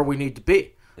we need to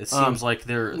be. It seems like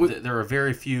there are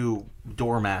very few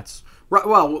doormats. Right.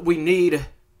 Well, we need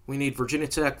Virginia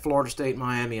Tech, Florida State,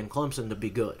 Miami, and Clemson to be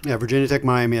good. Yeah, Virginia Tech,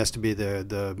 Miami has to be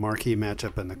the marquee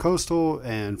matchup in the Coastal,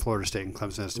 and Florida State and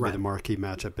Clemson has to be the marquee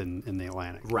matchup in the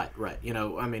Atlantic. Right.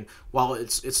 I mean, while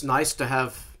it's nice to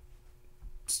have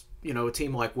a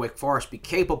team like Wake Forest be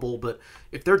capable, but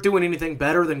if they're doing anything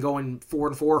better than going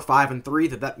 4-4 or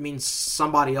 5-3, that means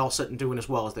somebody else isn't doing as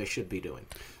well as they should be doing.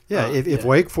 Yeah, if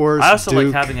Wake Forest, I also Duke,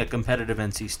 like having a competitive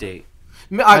NC State.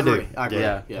 I agree.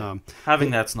 Yeah.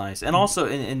 Having that's nice, and also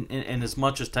in as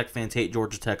much as Tech fans hate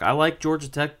Georgia Tech, I like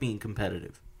Georgia Tech being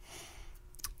competitive.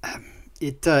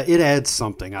 It adds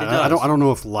something. I don't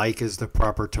know if like is the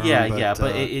proper term.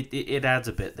 But it adds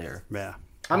a bit there. Yeah.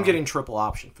 I'm getting triple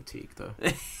option fatigue though.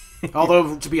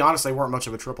 Although, to be honest, they weren't much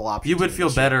of a triple option. You would team feel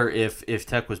this year. better if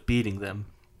Tech was beating them.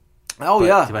 Oh,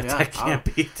 But Tech can't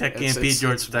beat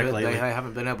Georgia Tech lately. They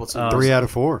haven't been able to. 3 out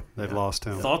of 4 they've lost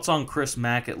to him. Thoughts on Chris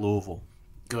Mack at Louisville?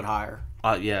 Good hire.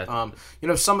 Yeah.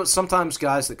 Sometimes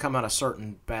guys that come out of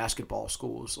certain basketball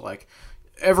schools, like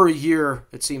every year,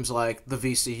 it seems like the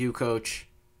VCU coach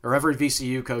or every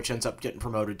VCU coach ends up getting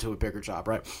promoted to a bigger job,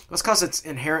 right? That's because it's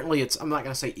inherently, I'm not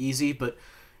going to say easy, but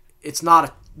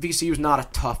VCU is not a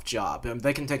tough job.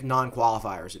 They can take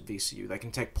non-qualifiers at VCU. They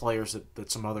can take players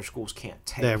that some other schools can't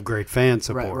take. They have great fan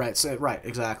support. Right,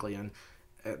 exactly. And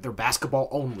they're basketball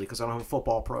only because I don't have a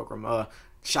football program.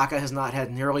 Shaka has not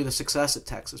had nearly the success at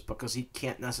Texas because he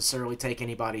can't necessarily take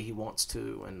anybody he wants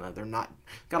to, and they're not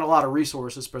got a lot of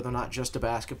resources, but they're not just a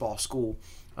basketball school.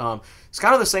 It's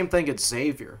kind of the same thing at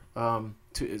Xavier.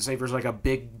 Xavier's like a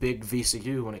big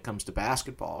VCU when it comes to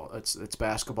basketball. It's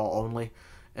basketball only,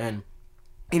 and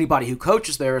anybody who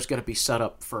coaches there is going to be set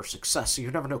up for success. So you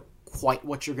never know quite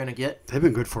what you're going to get. They've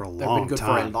been good for a long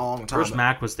time. Chris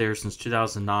Mack was there since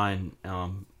 2009,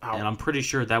 and I'm pretty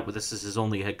sure this is his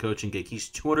only head coaching gig. He's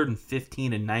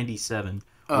 215-97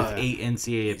 with 8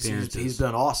 NCAA appearances. He's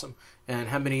been awesome. And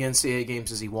how many NCAA games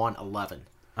has he won? 11.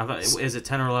 Is it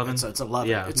 10 or 11? It's 11.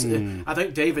 Yeah. I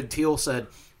think David Teal said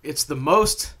it's the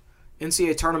most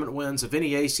NCAA tournament wins of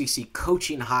any ACC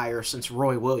coaching hire since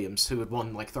Roy Williams, who had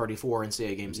won like 34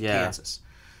 NCAA games in Kansas.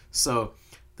 So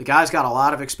the guy's got a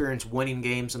lot of experience winning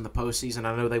games in the postseason.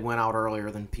 I know they went out earlier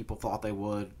than people thought they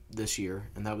would this year,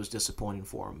 and that was disappointing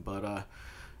for him. But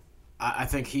I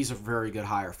think he's a very good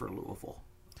hire for Louisville.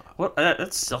 Well,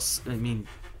 that's just,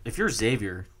 if you're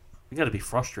Xavier, you got to be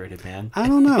frustrated, man. I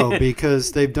don't know,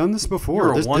 because they've done this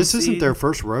before. This isn't their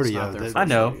first rodeo. I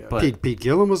know, but Pete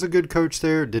Gillen was a good coach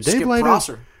there. Did Dave Skip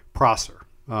Lato? Prosser.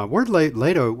 Where'd Dave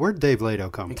Lato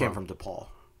come from? He came from DePaul.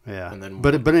 Yeah, and then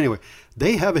but anyway,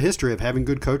 they have a history of having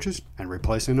good coaches and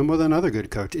replacing them with another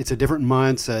good coach. It's a different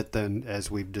mindset than,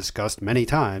 as we've discussed many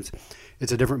times,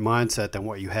 it's a different mindset than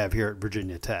what you have here at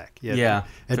Virginia Tech. Yeah,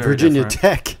 at Virginia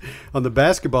Tech, on the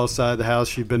basketball side of the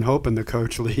house, you've been hoping the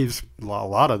coach leaves a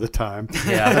lot of the time.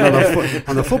 Yeah. And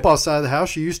on the football side of the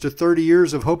house, you're used to 30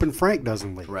 years of hoping Frank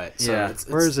doesn't leave. Right. So yeah.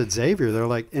 Whereas at Xavier, they're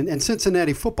like, and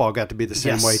Cincinnati football got to be the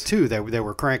same way too. They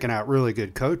were cranking out really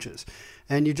good coaches.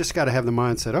 And you just got to have the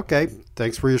mindset, okay,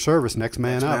 thanks for your service, next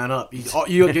man up.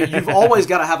 You've always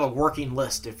got to have a working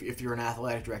list if you're an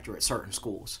athletic director at certain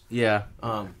schools. Yeah.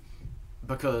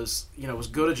 Because, as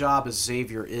good a job as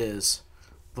Xavier is,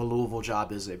 the Louisville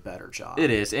job is a better job.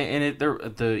 It is. And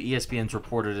the ESPN's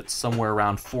reported it's somewhere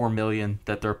around $4 million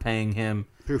that they're paying him.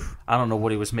 Oof. I don't know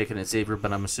what he was making at Xavier,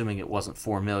 but I'm assuming it wasn't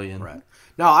 $4 million. Right.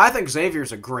 No, I think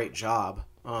Xavier's a great job.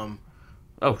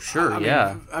 Oh, sure,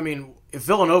 if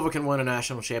Villanova can win a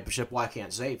national championship, why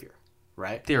can't Xavier?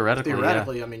 Right?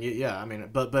 Theoretically, yeah.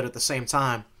 But at the same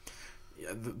time,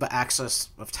 the access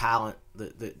of talent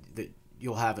that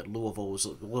you'll have at Louisville is a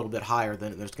little bit higher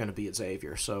than there's going to be at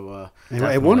Xavier. So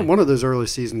anyway, one of those early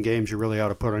season games you really ought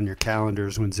to put on your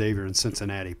calendars when Xavier and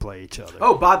Cincinnati play each other.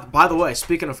 Oh, by the way,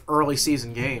 speaking of early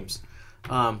season games,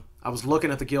 I was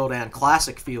looking at the Gildan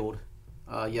Classic field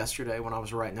yesterday when I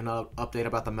was writing an update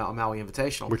about the Maui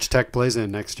Invitational. Which Tech plays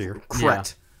in next year.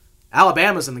 Correct. Yeah.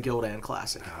 Alabama's in the Gildan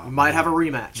Classic. We might have a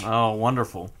rematch. Oh,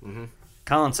 wonderful. Mm-hmm.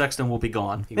 Colin Sexton will be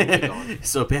gone. He will be gone.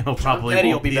 So Bama probably Petty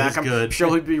won't will be back. as good. I'm sure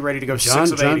he'll be ready to go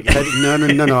 6 of 8 Petty, no.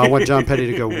 I want John Petty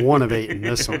to go 1 of 8 in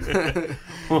this one.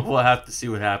 We'll have to see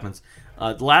what happens.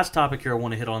 The last topic here I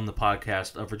want to hit on the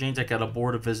podcast. Virginia Tech had a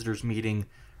Board of Visitors meeting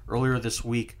earlier this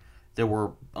week. There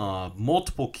were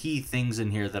multiple key things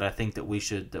in here that I think that we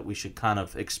should kind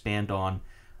of expand on.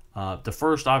 The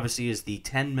first, obviously, is the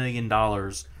 $10 million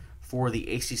for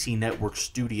the ACC Network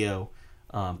studio.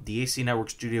 The ACC Network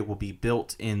studio will be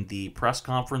built in the press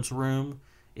conference room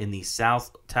in the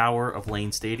south tower of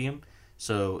Lane Stadium.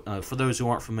 So for those who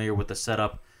aren't familiar with the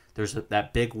setup, there's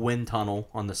that big wind tunnel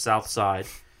on the south side.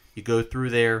 You go through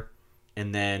there,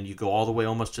 and then you go all the way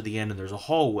almost to the end, and there's a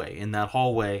hallway. In that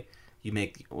hallway, you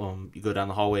go down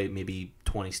the hallway maybe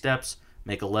 20 steps,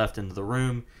 make a left into the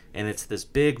room, and it's this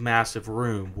big, massive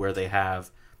room where they have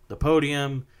the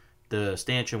podium, the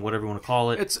stanchion, whatever you want to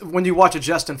call it. It's when you watch a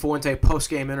Justin Fuente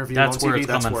post-game interview on TV, that's where it's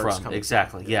coming from.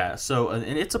 Exactly, yeah. So,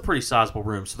 and it's a pretty sizable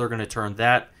room, so they're going to turn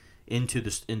that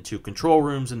into control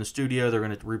rooms in the studio. They're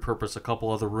going to repurpose a couple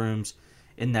other rooms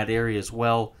in that area as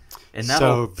well. And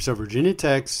so Virginia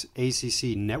Tech's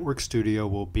ACC Network studio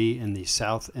will be in the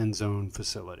South End Zone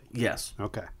facility. Yes.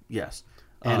 Okay. Yes.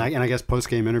 And I guess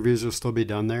post-game interviews will still be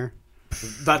done there?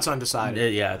 That's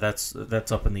undecided. Yeah, that's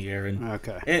up in the air. And,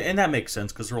 okay. And that makes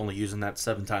sense because they're only using that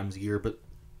 7 times a year. But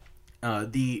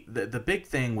The big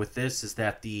thing with this is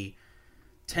that the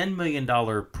 $10 million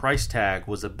price tag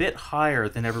was a bit higher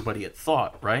than everybody had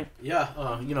thought, right? Yeah,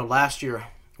 last year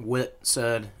Witt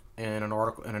said in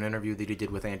an interview that he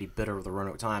did with Andy Bitter of the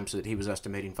Roanoke Times that he was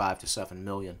estimating $5 to $7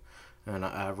 million. And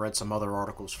I've read some other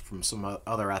articles from some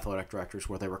other athletic directors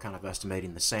where they were kind of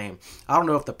estimating the same. I don't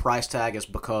know if the price tag is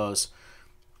because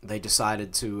they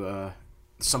decided to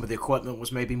some of the equipment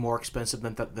was maybe more expensive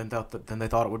than they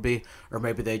thought it would be, or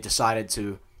maybe they decided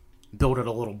to build it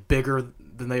a little bigger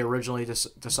than they originally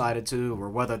decided to, or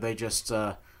whether they just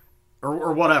or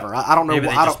whatever. I don't know. Maybe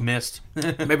they just missed.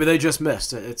 Maybe they just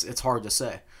missed. It's hard to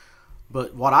say.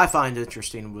 But what I find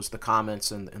interesting was the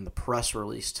comments in the press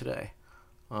release today,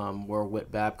 where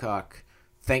Whit Babcock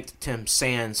thanked Tim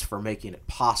Sands for making it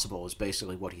possible, is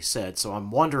basically what he said. So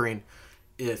I'm wondering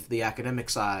if the academic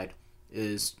side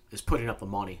is putting up the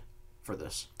money for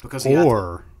this. Because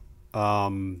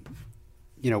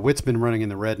Witt's been running in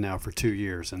the red now for 2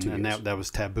 years, and that was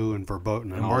taboo and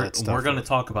verboten and all that stuff. We're going to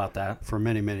talk about that. For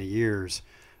many, many years.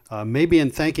 Maybe in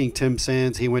thanking Tim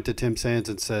Sands, he went to Tim Sands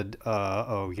and said,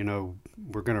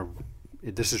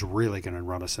 this is really going to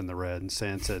run us in the red. And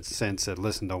Sands said,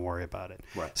 listen, don't worry about it.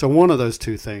 Right. So one of those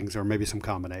two things, or maybe some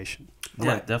combination.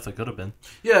 Yeah, it definitely could have been.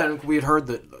 Yeah, and we had heard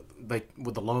that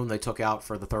with the loan they took out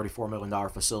for the $34 million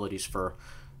facilities for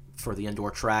the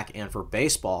indoor track and for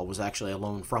baseball was actually a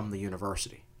loan from the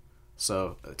university.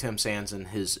 So Tim Sands and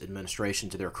his administration,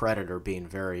 to their credit, are being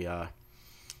very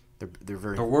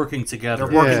they're working together.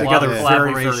 They're working together.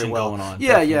 Very, very well. Going on.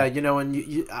 Yeah, definitely.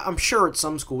 Yeah. And I'm sure at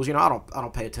some schools, I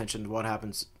don't pay attention to what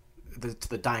happens to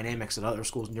the dynamics at other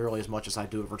schools nearly as much as I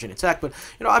do at Virginia Tech. But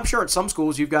I'm sure at some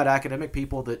schools you've got academic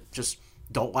people that just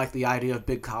don't like the idea of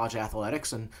big college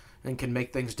athletics and can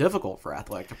make things difficult for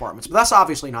athletic departments. But that's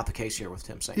obviously not the case here with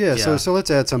Tim Sands. Yeah. So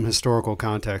let's add some historical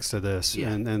context to this. Yeah.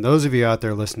 And those of you out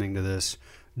there listening to this,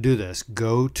 do this.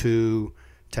 Go to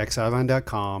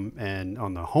TechSideline.com, and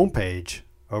on the homepage,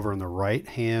 over on the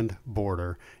right-hand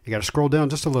border, you got to scroll down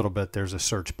just a little bit. There's a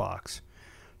search box.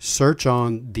 Search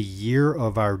on the year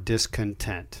of our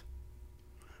discontent.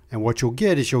 And what you'll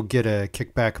get is a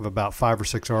kickback of about 5 or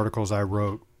 6 articles I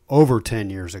wrote over 10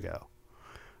 years ago,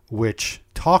 which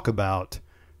talk about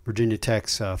Virginia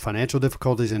Tech's financial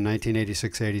difficulties in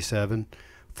 1986-87,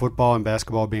 football and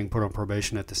basketball being put on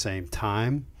probation at the same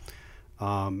time.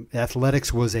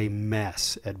 Athletics was a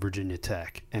mess at Virginia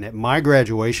Tech. And at my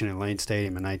graduation in Lane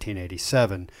Stadium in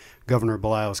 1987, Governor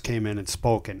Baliles came in and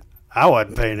spoke, and I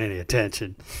wasn't paying any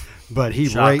attention. But he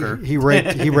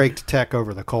raked Tech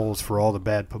over the coals for all the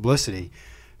bad publicity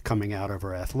coming out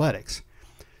over athletics.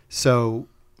 So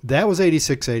that was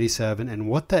 86-87, and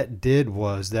what that did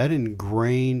was that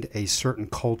ingrained a certain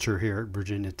culture here at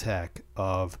Virginia Tech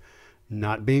of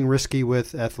not being risky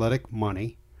with athletic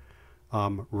money,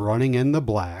 running in the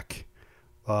black,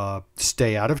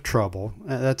 stay out of trouble.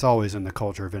 That's always in the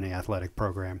culture of any athletic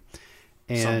program.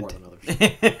 And, some more than others.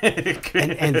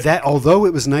 and that, although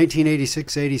it was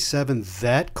 1986-87,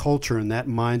 that culture and that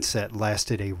mindset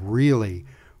lasted a really,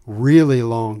 really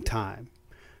long time.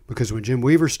 Because when Jim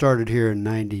Weaver started here in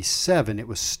 97, it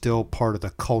was still part of the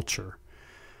culture.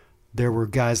 There were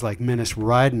guys like Menace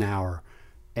Ridenour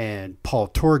and Paul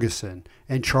Torgeson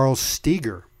and Charles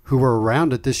Steger who were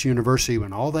around at this university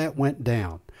when all that went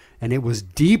down. And it was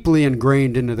deeply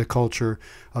ingrained into the culture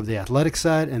of the athletic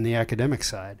side and the academic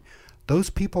side. Those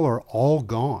people are all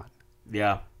gone.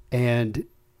 Yeah. And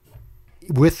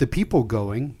with the people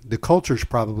going, the culture's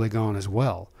probably gone as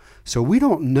well. So we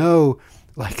don't know,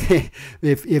 like,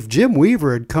 if Jim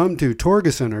Weaver had come to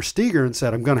Torgeson or Steger and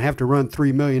said, I'm going to have to run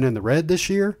 $3 million in the red this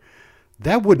year,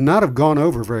 that would not have gone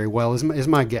over very well, is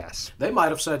my guess. They might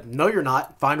have said, no, you're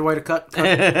not. Find a way to cut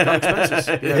expenses.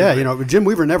 Yeah, Jim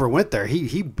Weaver never went there.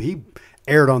 He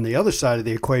erred on the other side of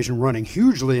the equation, running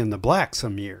hugely in the black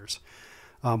some years.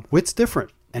 Witt's different.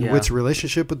 And Witt's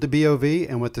relationship with the BOV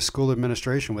and with the school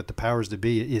administration, with the powers to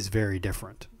be, is very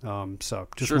different. So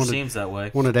just seems that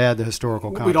way. Wanted to add the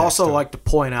historical context. We'd also like to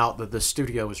point out that the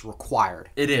studio is required.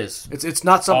 It is. It's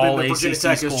not something all that Virginia ACC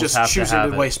Tech is just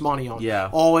choosing to waste money on. Yeah.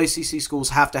 All ACC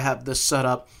schools have to have this set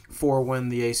up for when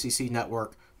the ACC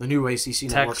network, the new ACC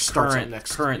network, starts up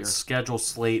next year. Current schedule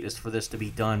slate is for this to be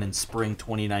done in spring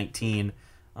 2019.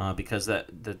 Because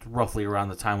that's roughly around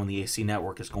the time when the AC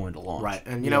network is going to launch. Right,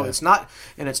 and it's not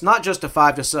just a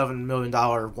 $5 to $7 million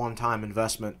one-time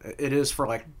investment. It is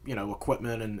for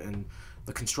equipment and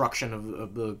the construction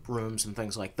of the rooms and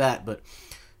things like that. But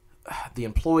the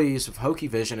employees of Hokie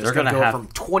Vision is going to go from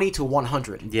 20 to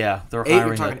 100. Yeah, they're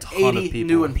hiring a ton of 80 people.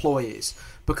 New employees,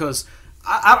 because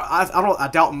I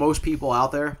doubt most people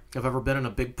out there have ever been in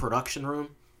a big production room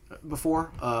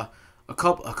before.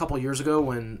 a couple years ago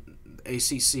when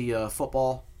ACC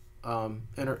football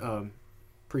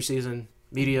preseason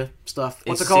media stuff.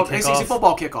 What's it called? Kickoff? ACC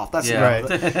football kickoff. That's Yeah.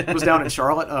 it. It was down in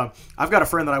Charlotte. I've got a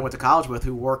friend that I went to college with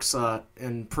who works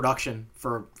in production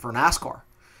for NASCAR.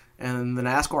 And the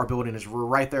NASCAR building is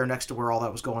right there next to where all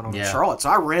that was going on in Charlotte. So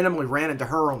I randomly ran into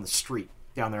her on the street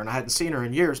down there, and I hadn't seen her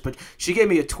in years. But she gave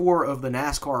me a tour of the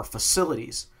NASCAR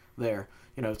facilities there.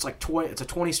 You know, it's like it's a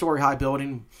 20-story high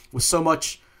building with so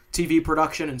much TV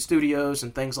production and studios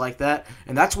and things like that.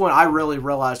 And that's when I really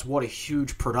realized what a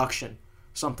huge production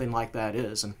something like that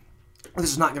is. And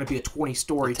this is not going to be a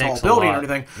 20-story tall building or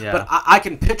anything, but I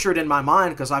can picture it in my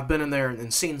mind because I've been in there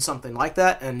and seen something like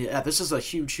that. And yeah, this is a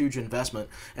huge, huge investment,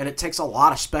 and it takes a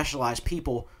lot of specialized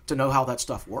people to know how that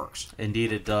stuff works.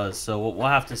 Indeed, it does. So we'll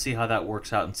have to see how that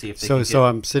works out and see if they So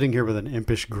I'm sitting here with an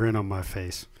impish grin on my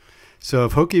face. So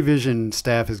if Hokie Vision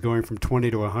staff is going from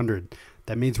 20 to 100,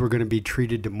 that means we're going to be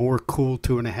treated to more cool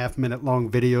 2.5-minute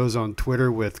long videos on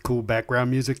Twitter with cool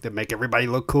background music that make everybody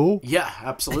look cool? Yeah,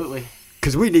 absolutely.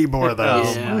 Because we need more of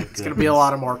those. Yeah, it's going to be a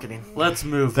lot of marketing. Let's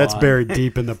move That's on. buried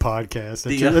deep in the podcast.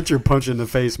 That's your punch in the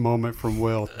face moment from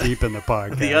Will, deep in the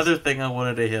podcast. The other thing I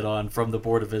wanted to hit on from the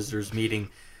Board of Visitors meeting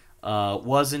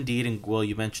was indeed, and Will,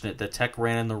 you mentioned it, that Tech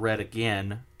ran in the red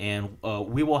again, and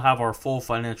we will have our full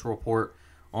financial report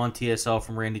on TSL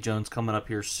from Randy Jones coming up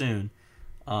here soon.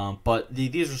 But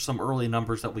these are some early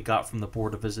numbers that we got from the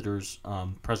Board of Visitors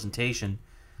presentation.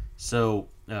 So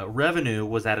revenue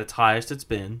was at its highest it's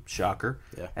been, shocker,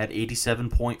 at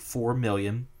 $87.4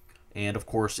 million. And, of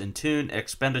course, in tune,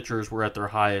 expenditures were at their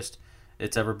highest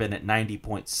it's ever been at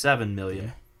 $90.7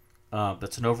 million.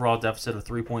 That's an overall deficit of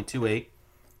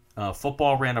 $3.28.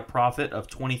 Football ran a profit of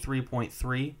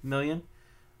 $23.3 million.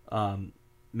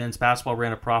 Men's basketball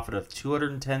ran a profit of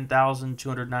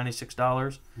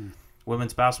 $210,296.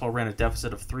 Women's basketball ran a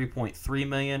deficit of $3.3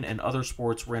 million, and other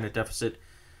sports ran a deficit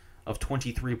of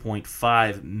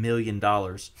 $23.5 million.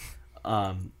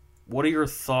 What are your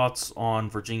thoughts on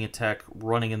Virginia Tech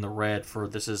running in the red for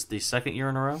this is the second year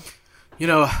in a row? You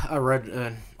know, I read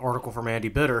an article from Andy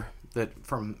Bitter that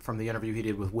from the interview he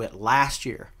did with Witt last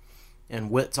year,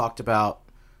 and Witt talked about,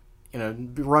 you know,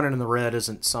 running in the red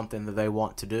isn't something that they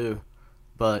want to do,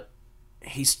 but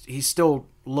he's still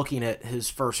looking at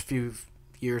his first few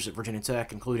years at Virginia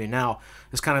Tech, including now,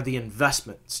 as kind of the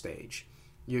investment stage.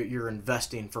 You're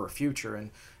investing for a future,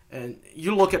 and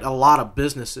you look at a lot of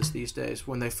businesses these days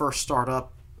when they first start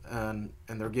up and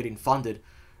they're getting funded,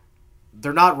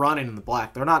 they're not running in the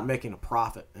black. They're not making a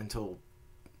profit until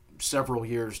several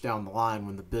years down the line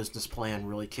when the business plan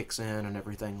really kicks in and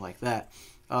everything like that.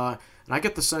 And I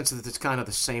get the sense that it's kind of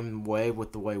the same way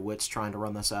with the way Witt's trying to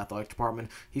run this athletic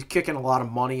department. He's kicking a lot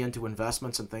of money into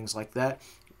investments and things like that,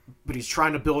 but he's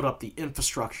trying to build up the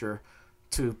infrastructure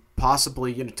to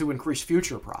possibly, to increase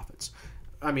future profits.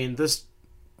 I mean, this,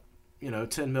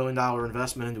 $10 million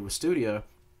investment into a studio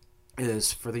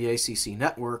is for the ACC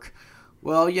network.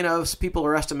 Well, people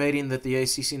are estimating that the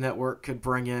ACC network could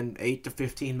bring in $8 to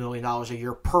 $15 million a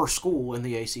year per school in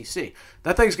the ACC.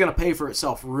 That thing's going to pay for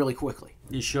itself really quickly.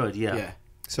 You should, yeah.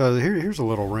 So here's a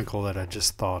little wrinkle that I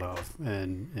just thought of,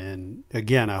 and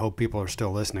again, I hope people are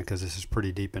still listening because this is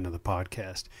pretty deep into the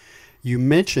podcast. You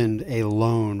mentioned a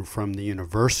loan from the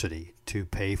university to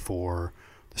pay for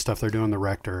the stuff they're doing, the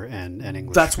rector and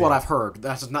English. That's what I've heard.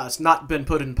 It's not been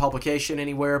put in publication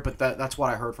anywhere, but that's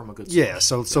what I heard from a good source. Yeah,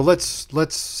 so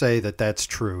let's say that that's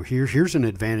true. Here's an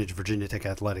advantage Virginia Tech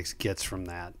Athletics gets from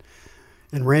that.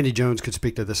 And Randy Jones could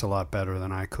speak to this a lot better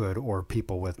than I could, or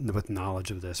people with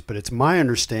knowledge of this. But it's my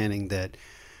understanding that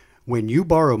when you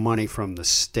borrow money from the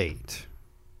state,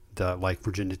 like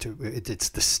Virginia Tech, it's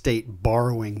the state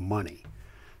borrowing money.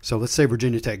 So let's say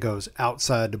Virginia Tech goes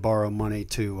outside to borrow money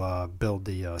to build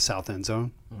the south end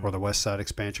zone or the west side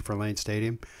expansion for Lane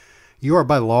Stadium. You are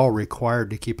by law required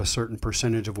to keep a certain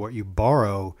percentage of what you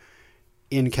borrow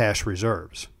in cash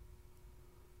reserves.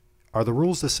 Are the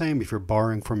rules the same if you're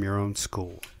borrowing from your own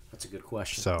school? That's a good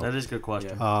question. So that is a good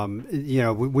question.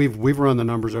 Yeah. We've run the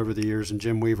numbers over the years, and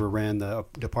Jim Weaver ran the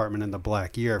department in the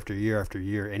black year after year after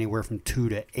year, anywhere from $2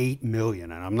 to $8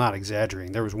 million. And I'm not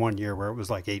exaggerating. There was one year where it was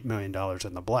like $8 million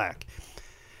in the black.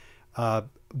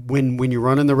 When you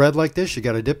run in the red like this, you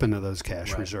got to dip into those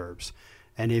cash reserves.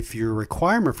 And if your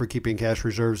requirement for keeping cash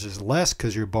reserves is less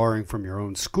because you're borrowing from your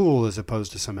own school as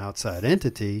opposed to some outside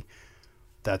entity,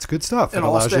 that's good stuff. It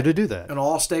allows you to do that. And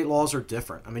all state laws are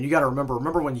different. I mean, you got to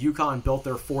remember when UConn built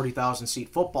their 40,000-seat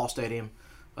football stadium,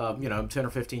 10 or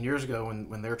 15 years ago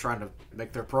when they were trying to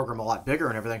make their program a lot bigger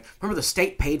and everything. Remember, the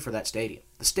state paid for that stadium.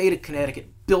 The state of Connecticut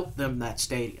built them that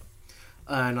stadium.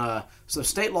 And so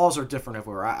state laws are different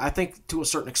everywhere. I think to a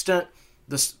certain extent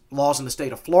the laws in the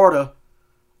state of Florida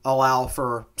allow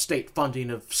for state funding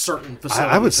of certain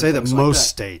facilities. I would say that most like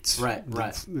states, right.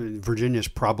 Virginia's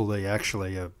probably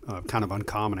actually a kind of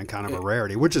uncommon and kind of a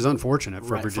rarity, which is unfortunate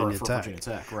for Virginia Tech. Virginia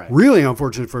Tech, right. Really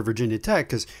unfortunate for Virginia Tech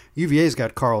because UVA's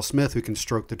got Carl Smith who can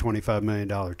stroke the $25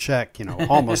 million check,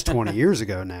 almost 20 years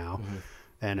ago now. Mm-hmm.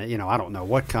 And, I don't know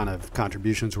what kind of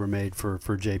contributions were made for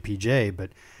JPJ,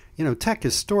 but, Tech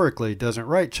historically doesn't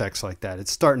write checks like that.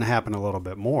 It's starting to happen a little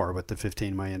bit more with the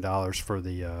 $15 million for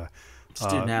the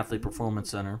Student Athlete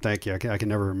Performance Center. Thank you. I can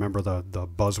never remember the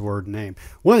buzzword name.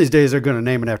 One of these days they're going to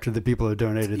name it after the people who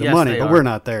donated the money, but we're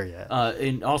not there yet.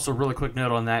 And also, really quick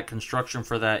note on that, construction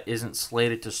for that isn't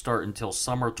slated to start until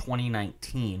summer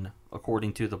 2019,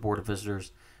 according to the Board of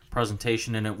Visitors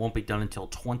presentation, and it won't be done until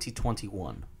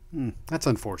 2021. That's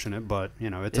unfortunate, but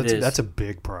that's a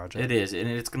big project. It is, and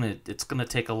it's gonna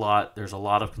take a lot. There's a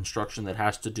lot of construction that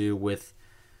has to do with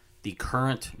the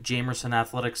current Jamerson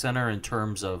Athletic Center in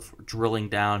terms of drilling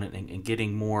down and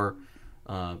getting more,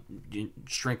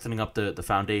 strengthening up the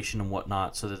foundation and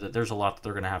whatnot. So that there's a lot that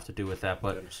they're going to have to do with that.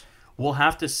 But we'll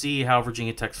have to see how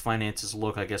Virginia Tech's finances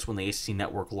look, I guess, when the ACC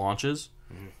network launches,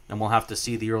 and we'll have to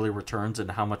see the early returns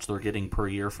and how much they're getting per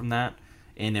year from that.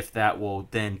 And if that will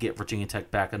then get Virginia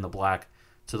Tech back in the black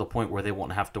to the point where they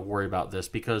won't have to worry about this,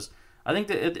 because I think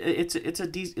that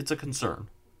it's a concern.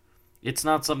 It's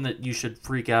not something that you should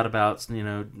freak out about.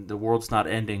 The world's not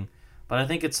ending, but I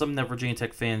think it's something that Virginia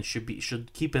Tech fans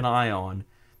should keep an eye on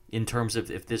in terms of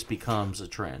if this becomes a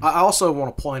trend. I also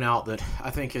want to point out that I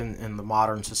think in the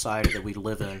modern society that we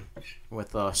live in,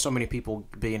 with so many people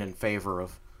being in favor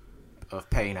of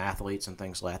paying athletes and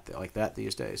things like that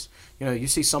these days. You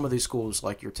see some of these schools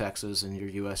like your Texas and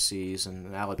your USCs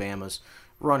and Alabamas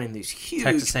running these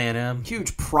Texas A&M.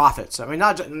 huge profits. I mean,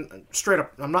 not just, straight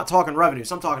up. I'm not talking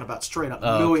revenues. I'm talking about straight up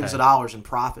millions of dollars in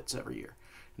profits every year,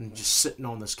 and just sitting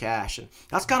on this cash. And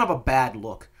that's kind of a bad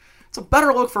look. It's a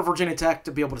better look for Virginia Tech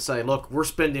to be able to say, "Look, we're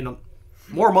spending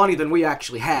more money than we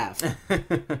actually have.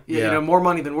 More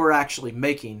money than we're actually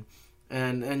making."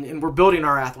 And we're building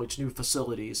our athletes new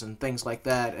facilities and things like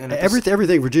that. And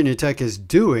everything Virginia Tech is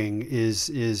doing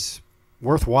is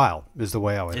worthwhile, is the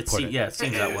way I would put it. Yeah, it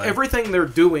seems that way. Everything they're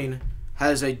doing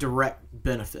has a direct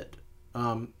benefit.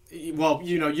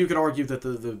 You could argue that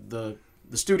the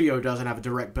studio doesn't have a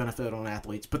direct benefit on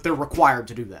athletes, but they're required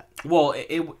to do that. Well,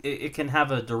 it can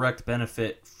have a direct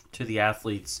benefit to the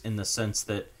athletes in the sense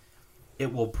that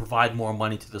it will provide more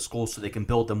money to the school so they can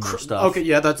build them more stuff. Okay,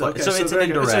 yeah, that's okay. So it's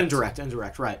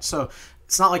indirect, right. So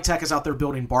it's not like Tech is out there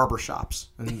building barbershops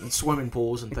and swimming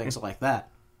pools and things like that.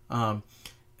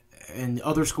 And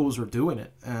other schools are doing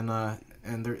it, and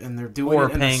they're doing or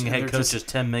it. Or paying head coaches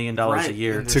 $10 million a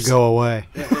year to go away.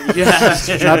 Yeah,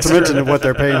 not to mention what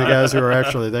they're paying the guys who are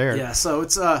actually there. Yeah, so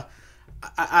it's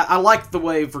I like the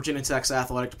way Virginia Tech's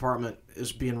athletic department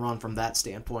is being run from that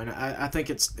standpoint. I think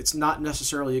it's not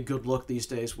necessarily a good look these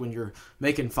days when you're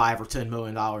making $5 or $10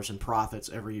 million in profits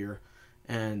every year,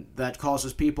 and that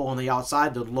causes people on the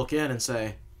outside to look in and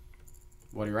say,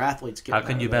 "What are your athletes getting? How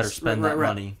can you better spend that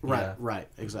money?" Right,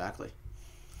 exactly.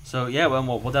 So yeah,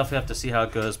 we'll definitely have to see how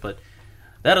it goes, but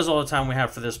that is all the time we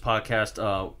have for this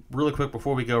podcast. Really quick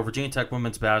before we go, Virginia Tech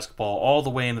women's basketball all the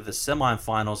way into the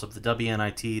semifinals of the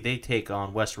WNIT. They take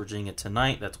on West Virginia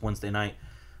tonight. That's Wednesday night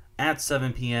at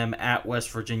 7 p.m. at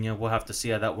West Virginia. We'll have to see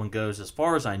how that one goes. As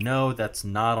far as I know, that's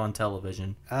not on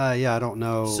television. Yeah, I don't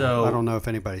know. So I don't know if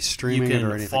anybody's streaming it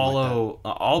or anything follow,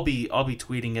 like that. I'll be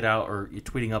tweeting it out or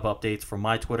tweeting up updates from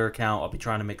my Twitter account. I'll be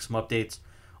trying to make some updates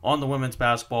on the women's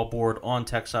basketball board on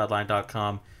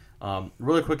techsideline.com.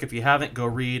 Really quick, if you haven't, go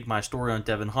read my story on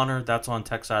Devin Hunter. That's on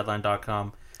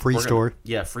techsideline.com. Free store.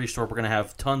 Free store. We're going to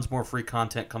have tons more free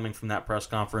content coming from that press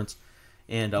conference.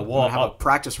 And we'll have a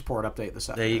practice report update this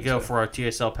afternoon. There you go for our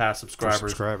TSL Pass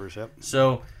subscribers. Yep.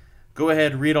 So go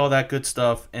ahead, read all that good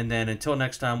stuff. And then until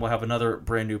next time, we'll have another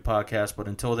brand new podcast. But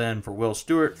until then, for Will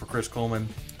Stewart, for Chris Coleman,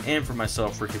 and for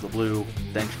myself, Ricky LeBlue,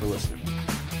 thanks for listening.